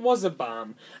think it was a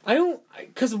bomb.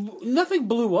 Because nothing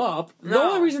blew up. The No.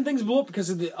 only reason things blew up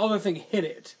because of the other thing hit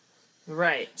it.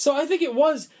 Right. So I think it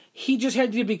was. He just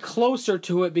had to be closer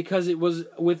to it because it was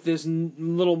with this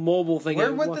little mobile thing.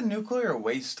 Where would the nuclear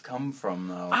waste come from,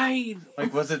 though? I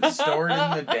Like, was it stored in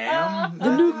the dam?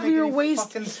 the nuclear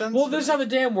waste. Fucking sense Well, to this is me. how the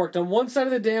dam worked. On one side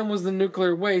of the dam was the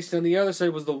nuclear waste, and the other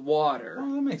side was the water,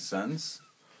 Oh, that makes sense.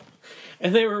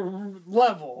 and they were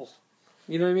level.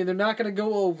 You know what I mean? They're not going to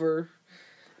go over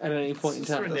at any point in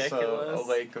It's time. ridiculous. That's a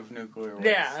lake of nuclear waste.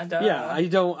 Yeah, duh. Yeah, I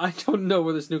don't know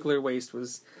where this nuclear waste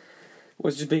was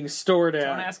just being stored at.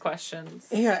 Don't ask questions.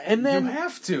 Yeah, and You then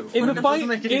have to. in It the doesn't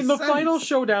make any sense. final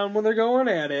showdown when they're going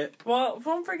at it. Well,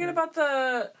 don't forget about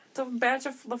the batch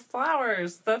of the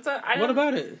flowers. What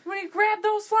about it? When he grabbed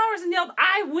those flowers and yelled,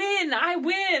 "I win! I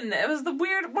win!" It was one of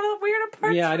the weirder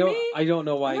parts Yeah, for me. I don't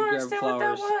know why I he don't grabbed understand what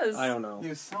that flowers. was. I don't know. He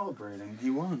was celebrating. He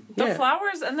won. The Yeah.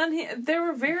 flowers, and then they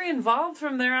were very involved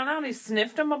from there on out. He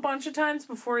sniffed them a bunch of times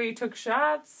before he took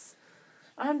shots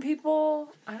on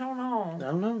people. I don't know.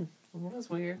 I don't know. It was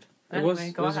weird. It Anyway,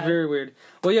 was go ahead. very weird.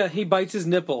 Well, yeah, he bites his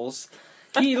nipples.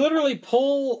 He literally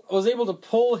was able to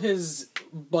pull his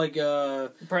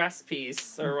breast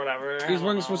piece or whatever. I he's don't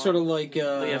wearing know. some sort of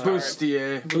Leotard.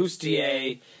 Bustier.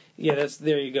 bustier. Yeah,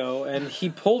 there you go. And he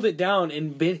pulled it down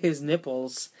and bit his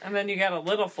nipples. And then you got a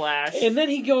little flash. And then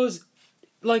he goes,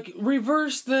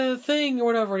 reverse the thing or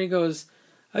whatever. And he goes,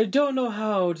 I don't know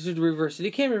how to reverse it.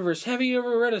 You can't reverse. Have you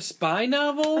ever read a spy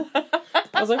novel?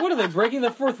 I was like, what are they, breaking the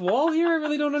fourth wall here? I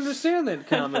really don't understand that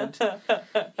comment.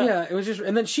 Yeah, it was just...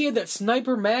 And then she had that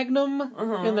sniper magnum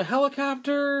in the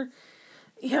helicopter.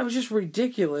 Yeah, it was just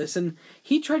ridiculous. And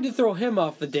he tried to throw him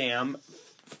off the dam.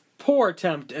 Poor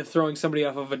attempt at throwing somebody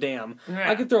off of a dam. Yeah.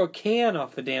 I could throw a can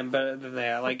off the dam better than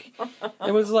that.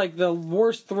 It was the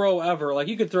worst throw ever.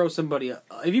 You could throw somebody up.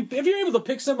 If you're able to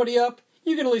pick somebody up,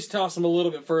 you can at least toss them a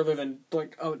little bit further than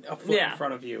a foot in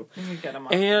front of you. You get 'em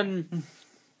up. And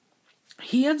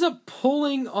he ends up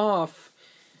pulling off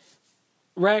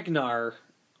Ragnar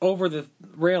over the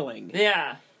railing.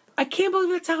 Yeah. I can't believe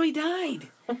that's how he died.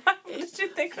 What did you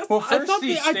think was Well, I first thought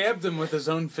he I- stabbed him with his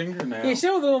own fingernail. He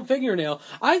stabbed with a little fingernail.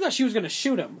 I thought she was going to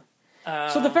shoot him.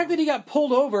 So the fact that he got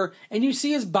pulled over and you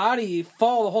see his body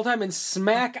fall the whole time and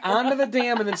smack onto the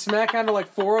dam and then smack onto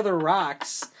 4 other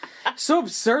rocks. So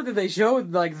absurd that they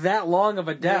showed that long of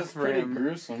a death That's for pretty him.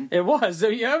 gruesome. It was. So,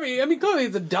 yeah, I mean, clearly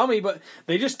it's a dummy, but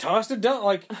they just tossed a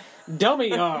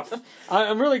dummy off.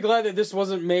 I'm really glad that this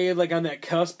wasn't made on that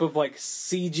cusp of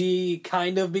CG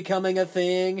kind of becoming a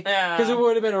thing. Yeah. Because it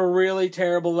would have been a really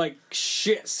terrible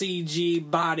shit CG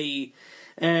body,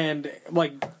 and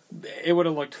it would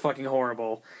have looked fucking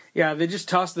horrible. Yeah, they just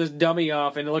tossed this dummy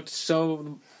off, and it looked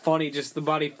so funny, just the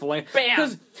body flaying. Bam!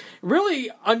 Because really,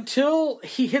 until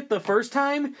he hit the first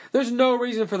time, there's no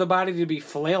reason for the body to be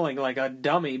flailing like a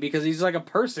dummy, because he's like a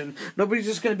person. Nobody's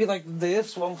just going to be like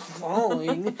this while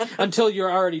falling until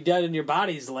you're already dead and your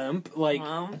body's limp.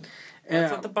 Well,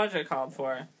 that's what the budget called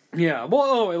for. Yeah,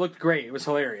 well, it looked great. It was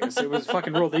hilarious. It was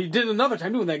fucking rolled. They did another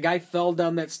time, too, when that guy fell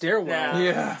down that stairwell.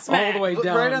 Yeah. All the way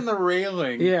down. Right on the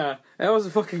railing. Yeah, that was a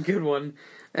fucking good one.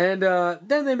 And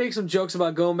then they make some jokes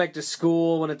about going back to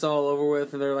school when it's all over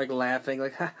with, and they're laughing,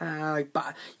 ha-ha,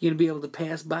 you gonna be able to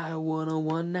pass by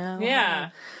 101 now? Yeah.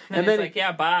 And And then he's like,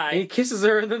 yeah, bye. And he kisses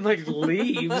her and then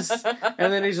leaves.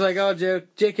 And then he's like, oh,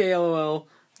 JK LOL.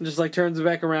 And just turns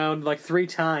back around 3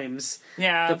 times.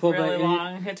 Yeah, to pull really back, and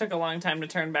long. It took a long time to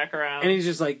turn back around. And he's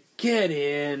just get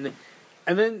in.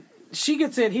 And then she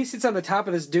gets in. He sits on the top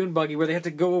of this dune buggy where they have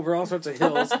to go over all sorts of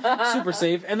hills. Super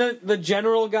safe. And then the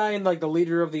general guy and the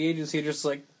leader of the agency are just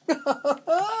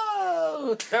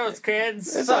Those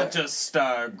kids. Such a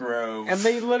star grove. and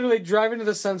they literally drive into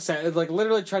the sunset. It's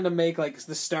literally trying to make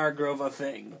the Star Grove a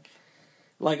thing.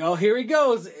 Oh, here he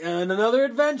goes on another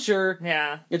adventure.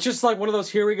 Yeah. It's just one of those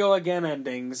here we go again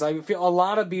endings. I feel a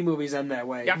lot of B movies end that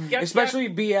way. Yup, Especially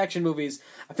B action movies.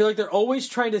 I feel they're always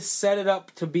trying to set it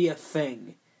up to be a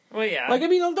thing. Well, yeah. I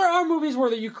mean, there are movies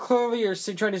where you clearly are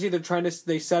trying to see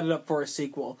they set it up for a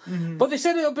sequel. Mm-hmm. But they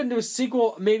set it up into a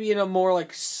sequel maybe in a more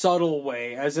subtle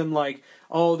way, as in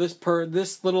oh,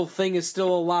 this little thing is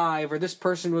still alive, or this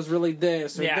person was really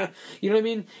this, or Yeah. you know what I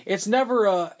mean? It's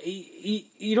never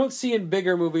you don't see in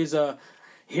bigger movies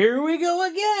here we go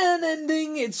again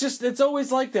ending. It's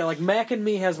always like that. Like Mac and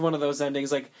Me has one of those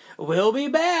endings. Like, we'll be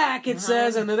back, it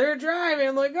says, and they're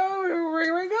driving. Like, oh,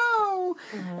 here we go.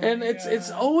 And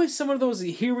it's always some of those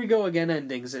here we go again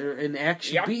endings in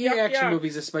action, action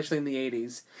movies, especially in the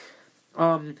 80s.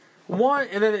 One,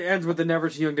 and then it ends with the Never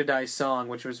Too Young to Die song,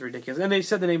 which was ridiculous. And they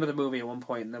said the name of the movie at one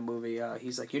point in the movie.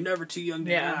 He's like, you're never too young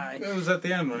to die. It was at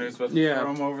the end when he was about to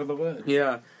throw him over the ledge.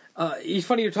 Yeah. It's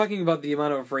funny you're talking about the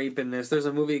amount of rape in this. There's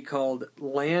a movie called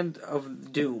Land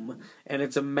of Doom, and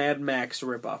it's a Mad Max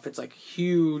ripoff. It's like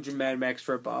huge Mad Max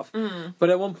ripoff. But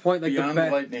at one point, like Beyond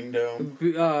Lightning Dome,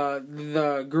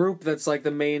 the group that's like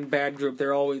the main bad group,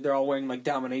 they're all wearing like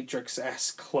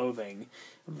dominatrix-esque clothing.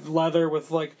 Leather with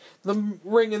like the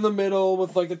ring in the middle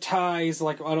with like the ties.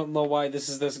 Like, I don't know why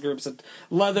this group's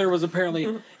leather was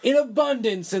apparently in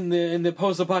abundance in the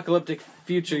post-apocalyptic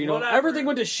future. You know, everything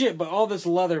went to shit, but all this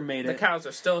leather made it. The cows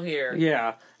are still here.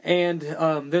 Yeah, and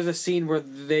there's a scene where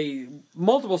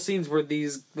multiple scenes where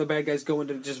the bad guys go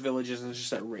into just villages and just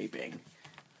start raping.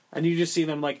 And you just see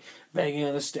them, like, banging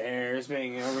on the stairs,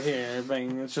 banging over here,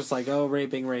 banging. It's just like, oh,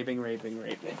 raping. Right?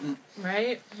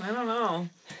 I don't know.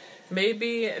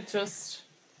 Maybe it just...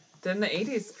 In the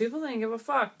 80s, people didn't give a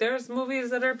fuck. There's movies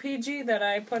that are PG that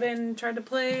I put in, tried to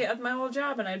play at my old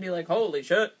job, and I'd be like, holy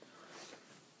shit.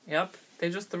 Yep. They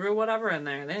just threw whatever in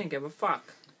there. They didn't give a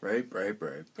fuck. Rape.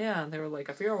 Yeah, they were like,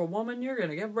 if you're a woman, you're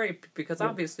gonna get raped, because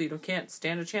obviously you can't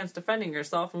stand a chance defending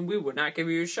yourself, and we would not give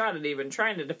you a shot at even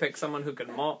trying to depict someone who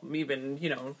could even,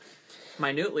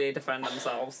 minutely defend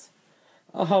themselves.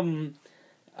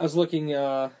 I was looking,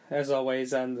 as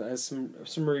always, on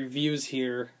some reviews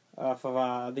here off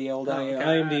of the old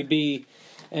IMDb,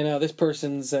 and this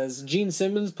person says, Gene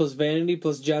Simmons plus Vanity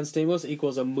plus John Stamos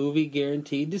equals a movie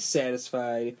guaranteed to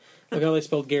satisfy. Look how they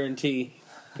spelled guarantee.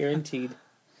 Guaranteed.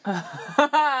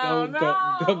 Guaranteed.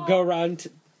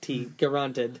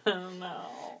 Oh no.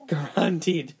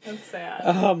 Guaranteed. That's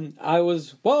sad. I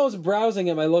was browsing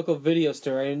at my local video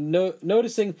store and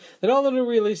noticing that all the new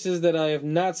releases that I have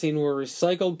not seen were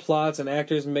recycled plots and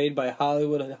actors made by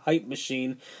Hollywood hype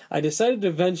machine. I decided to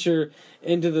venture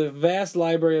into the vast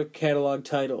library of catalog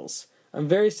titles. I'm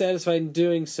very satisfied in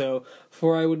doing so,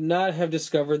 for I would not have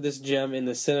discovered this gem in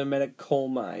the cinematic coal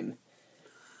mine.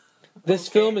 This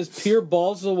film is pure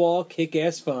balls-to-the-wall,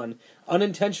 kick-ass fun.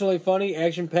 Unintentionally funny,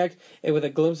 action-packed, and with a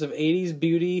glimpse of 80s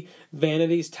beauty,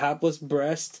 Vanity's topless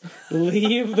breast.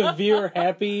 Leave the viewer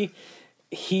happy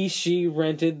she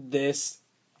rented this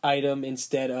item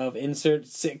instead of insert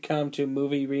sitcom to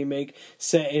movie remake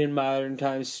set in modern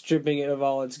times, stripping it of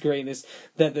all its greatness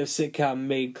that the sitcom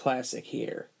made classic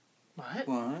here. What?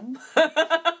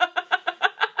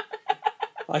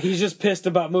 Like, he's just pissed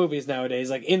about movies nowadays.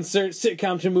 Like, insert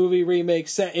sitcom to movie remake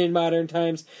set in modern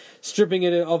times, stripping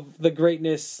it of the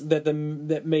greatness that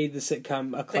made the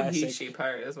sitcom a classic. The he-she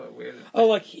part is what weird. Oh,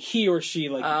 like he or she,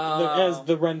 like as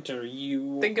the renter.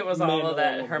 You I think it was all of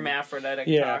that hermaphroditic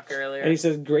talk earlier. And he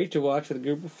says, great to watch with a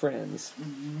group of friends.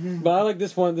 But I like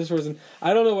this one. This person,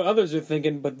 I don't know what others are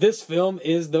thinking, but this film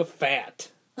is the fat.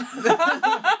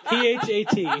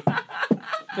 P-H-A-T.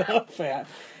 The fat.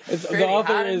 The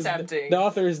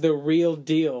author is the real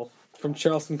deal from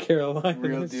Charleston, Carolina.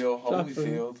 Real deal,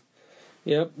 Holyfield.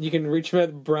 Yep, you can reach him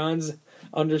at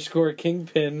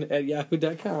bronze_kingpin at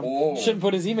yahoo.com. Oh. Shouldn't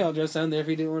put his email address on there if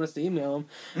you didn't want us to email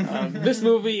him. This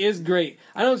movie is great.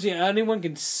 I don't see how anyone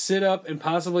can sit up and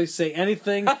possibly say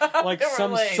anything like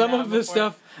some of the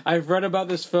stuff I've read about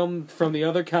this film from the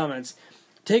other comments.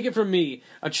 Take it from me,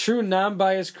 a true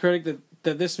non-biased critic,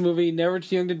 that this movie, Never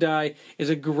Too Young to Die, is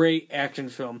a great action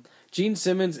film. Gene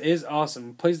Simmons is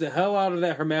awesome. Plays the hell out of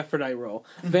that hermaphrodite role.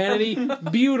 Vanity,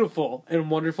 beautiful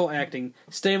and wonderful acting.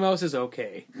 Stamos is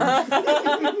okay.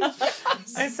 I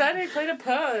said he played a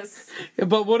puss.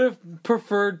 But would have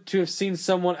preferred to have seen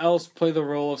someone else play the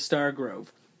role of Stargrove.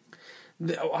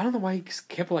 I don't know why he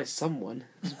capitalized someone.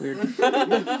 It's weird.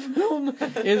 The film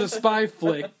is a spy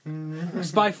flick.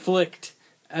 Spy flicked.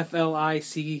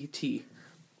 F-L-I-C-T.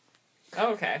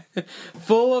 Okay.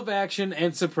 Full of action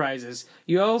and surprises.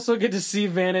 You also get to see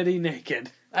Vanity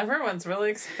naked. Everyone's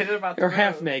really excited about the Or movie.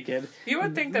 half naked. You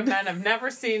would think that men have never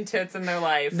seen tits in their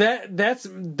life.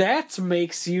 That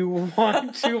makes you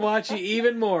want to watch it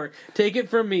even more. Take it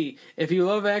from me. If you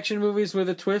love action movies with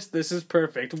a twist, this is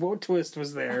perfect. What twist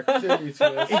was there?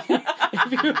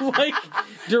 If you like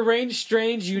deranged,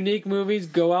 strange, unique movies,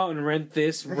 go out and rent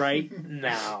this right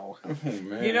now. Oh,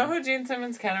 man. You know who Gene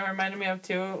Simmons kind of reminded me of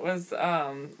too was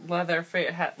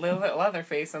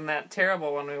Leatherface in that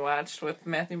terrible one we watched with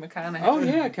Matthew McConaughey. Oh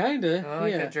yeah, kinda. Oh,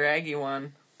 like a draggy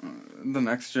one. The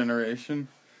Next Generation.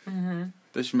 Mm-hmm.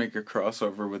 They should make a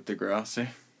crossover with Degrassi.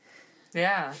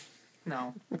 Yeah.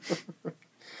 No.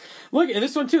 Look, and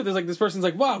this one too. There's like this person's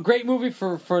like, "Wow, great movie for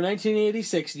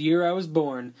 1986, the year I was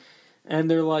born," and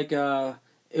they're like,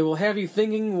 "It will have you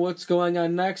thinking what's going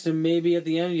on next, and maybe at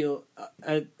the end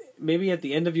maybe at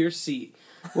the end of your seat."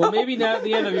 Well, maybe not at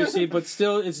the end of your seat, but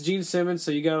still, it's Gene Simmons, so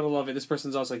you gotta love it. This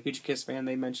person's also a huge Kiss fan.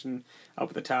 They mentioned up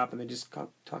at the top, and they just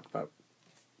talked about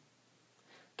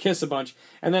Kiss a bunch,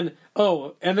 and then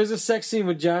and there's a sex scene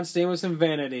with John Stamos and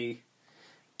Vanity.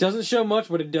 Doesn't show much,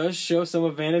 but it does show some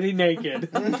of Vanity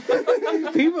naked.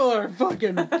 People are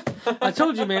fucking. I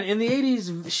told you, man. In the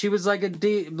 '80s, she was like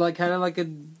kind of like a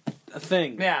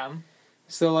thing. Yeah.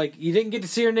 So like, you didn't get to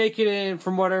see her naked, and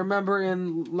from what I remember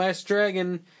in Last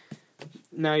Dragon,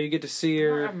 now you get to see I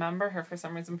her. don't remember her for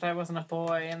some reason, but I wasn't a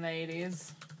boy in the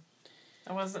 80s.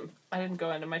 I didn't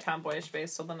go into my tomboyish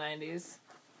phase till the 90s.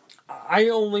 I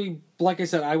only, like I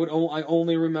said, I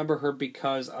only remember her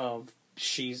because of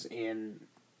she's in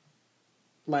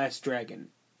Last Dragon,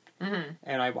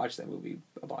 and I watched that movie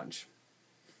a bunch.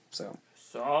 So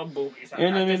Saw boobies.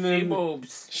 And then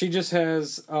boobs. she just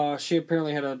has. She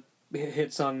apparently had a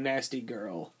hit song "Nasty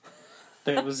Girl"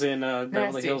 that was in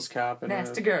Beverly Hills Cop. And,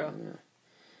 Nasty Girl. Yeah.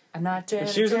 I'm not Janet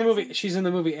She was in the Jackson. movie. She's in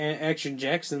the movie Action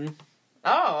Jackson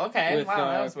Oh, okay. with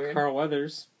Wow, that was weird. Carl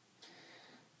Weathers.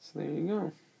 So there you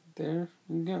go. There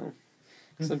you go.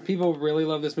 So people really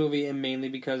love this movie, and mainly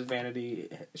because Vanity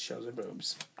shows her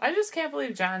boobs. I just can't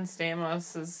believe John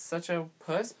Stamos is such a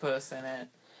puss in it.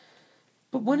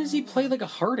 But when does he play like a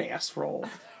hard ass role?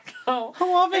 Oh,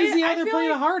 How often is he I out there feel playing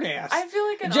like- a hard ass? I feel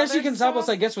like in Jesse other Gonzalez,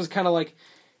 stuff, I guess, was kind of like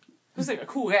who's like a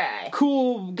cool guy.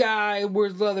 cool guy,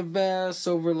 wears leather vests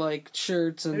over like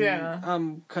shirts, and Yeah.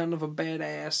 I'm kind of a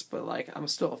badass, but like I'm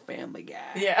still a family guy.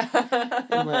 Yeah.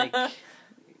 And, like,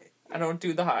 I don't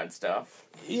do the hard stuff.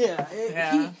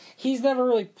 yeah. He's never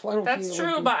really. I don't That's feel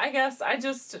true, like but I guess I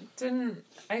just didn't.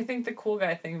 I think the cool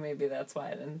guy thing, maybe that's why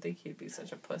I didn't think he'd be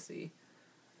such a pussy.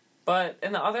 But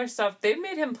in the other stuff, they've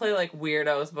made him play like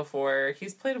weirdos before.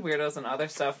 He's played weirdos in other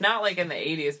stuff. Not like in the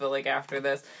 80s, but like after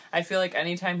this. I feel like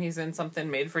anytime he's in something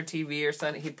made for TV or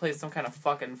something, he plays some kind of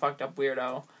fucking fucked up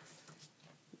weirdo.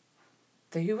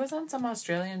 He was on some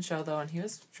Australian show though, and he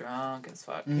was drunk as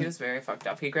fuck. He was very fucked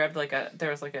up. He grabbed there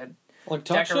was like a like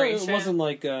talk show. It decoration. wasn't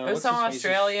like it was some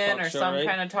Australian or some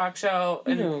kind of talk show.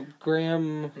 You And know,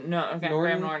 Graham. no, okay,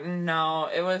 Graham Norton. No,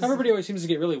 it was. Everybody always seems to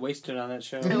get really wasted on that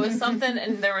show. It was something,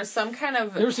 and there was some kind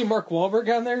of. You ever see Mark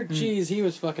Wahlberg on there? Jeez, he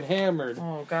was fucking hammered.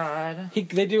 Oh God.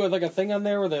 They do like a thing on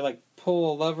there where they like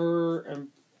pull a lever and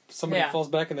somebody falls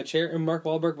back in the chair, and Mark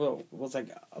Wahlberg was like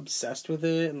obsessed with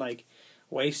it and like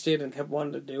wasted and kept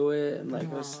wanting to do it, and like it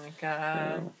was. Oh my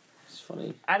God. It's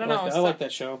funny. I don't know. I like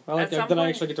that show. I like at that. some Then I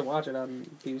point- actually get to watch it on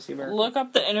BBC America. Look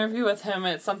up the interview with him.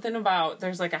 It's something about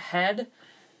there's like a head,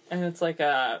 and it's like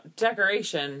a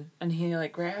decoration, and he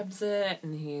like grabs it,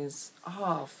 and he's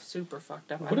super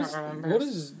fucked up. I don't remember. What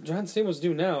does John Stamos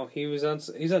do now? He's on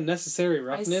Necessary I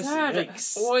Roughness. said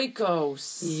Yikes!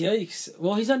 oikos. Yikes!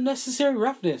 Well, he's on Necessary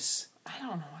Roughness. I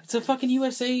don't know. It's a fucking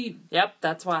USA Yep,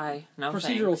 that's why. No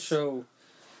procedural thanks. show.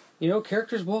 You know,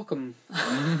 characters welcome.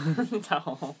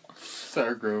 No.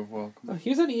 Stargrove, welcome. He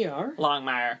was on ER.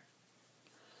 Longmire.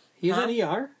 He was Huh? on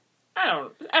ER.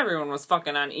 Everyone was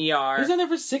fucking on ER. He was on there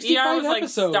for 65 ER was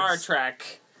episodes. like Star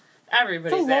Trek.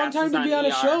 Everybody's It's a long ass time is to be on a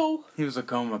ER. show. He was a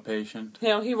coma patient. You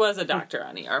know, he was a doctor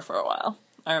on ER for a while.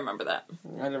 I remember that.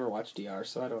 I never watched ER,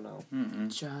 so I don't know.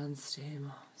 John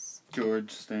Stamos. George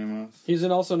Stamos. He's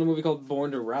also in a movie called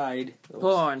Born to Ride.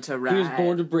 Born to ride. He was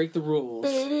born to break the rules.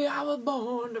 Baby, I was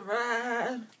born to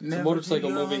ride. It's a motorcycle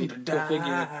movie. Go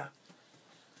figure.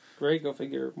 Great, go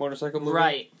figure. Motorcycle movie.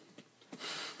 Right.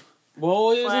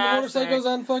 Well, he was in Classic. motorcycles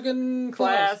on fucking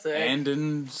Class. Classic. And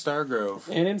in Stargrove.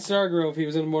 And in Stargrove, he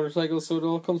was in motorcycles, so it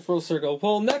all comes full circle.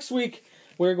 Well, next week,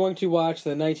 we're going to watch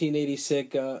the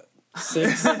 1986...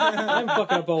 I'm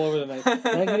fucking up all over the night.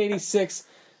 1986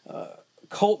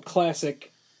 cult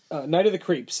classic, Night of the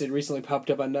Creeps. It recently popped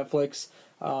up on Netflix.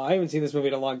 I haven't seen this movie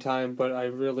in a long time, but I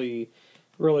really,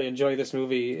 really enjoy this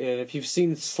movie. If you've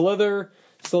seen Slither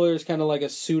is kind of like a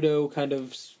pseudo kind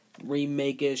of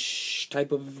remake-ish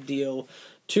type of deal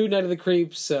to Night of the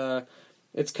Creeps.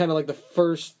 It's kind of like the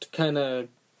first kind of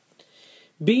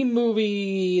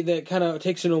B-movie that kind of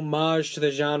takes an homage to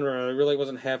the genre. It really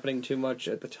wasn't happening too much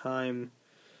at the time,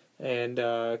 and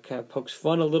kind of pokes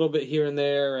fun a little bit here and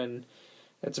there, and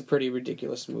it's a pretty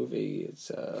ridiculous movie.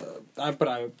 It's but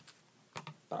I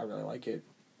really like it.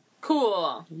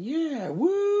 Cool. Yeah,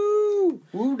 woo!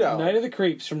 Woo dog. Night of the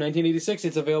Creeps from 1986.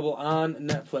 It's available on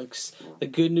Netflix. The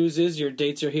good news is your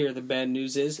dates are here. The bad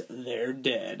news is they're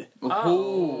dead.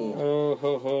 Oh. Oh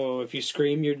ho ho! If you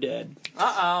scream, you're dead.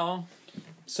 Uh-oh.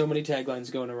 So many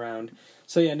taglines going around.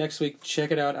 So yeah, next week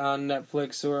check it out on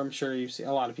Netflix, or I'm sure you've seen.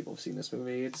 A lot of people have seen this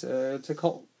movie. It's a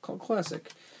cult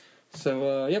classic.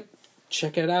 So yep,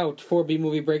 check it out. For B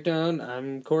Movie Breakdown,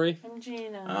 I'm Corey. I'm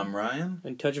Gina. I'm Ryan.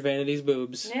 And touch Vanity's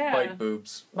boobs. Yeah. Bite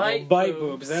boobs. Bite Bite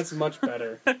boobs. boobs. That's much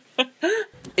better.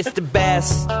 It's the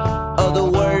best of the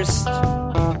worst.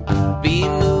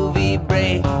 B-movie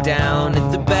breakdown.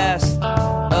 It's the best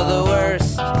of the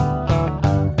worst.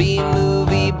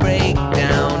 B-movie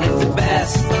breakdown. It's the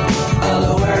best of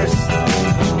the worst.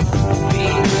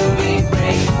 B-movie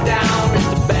breakdown. It's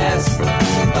the best of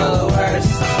the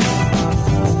worst.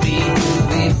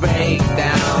 B-movie breakdown.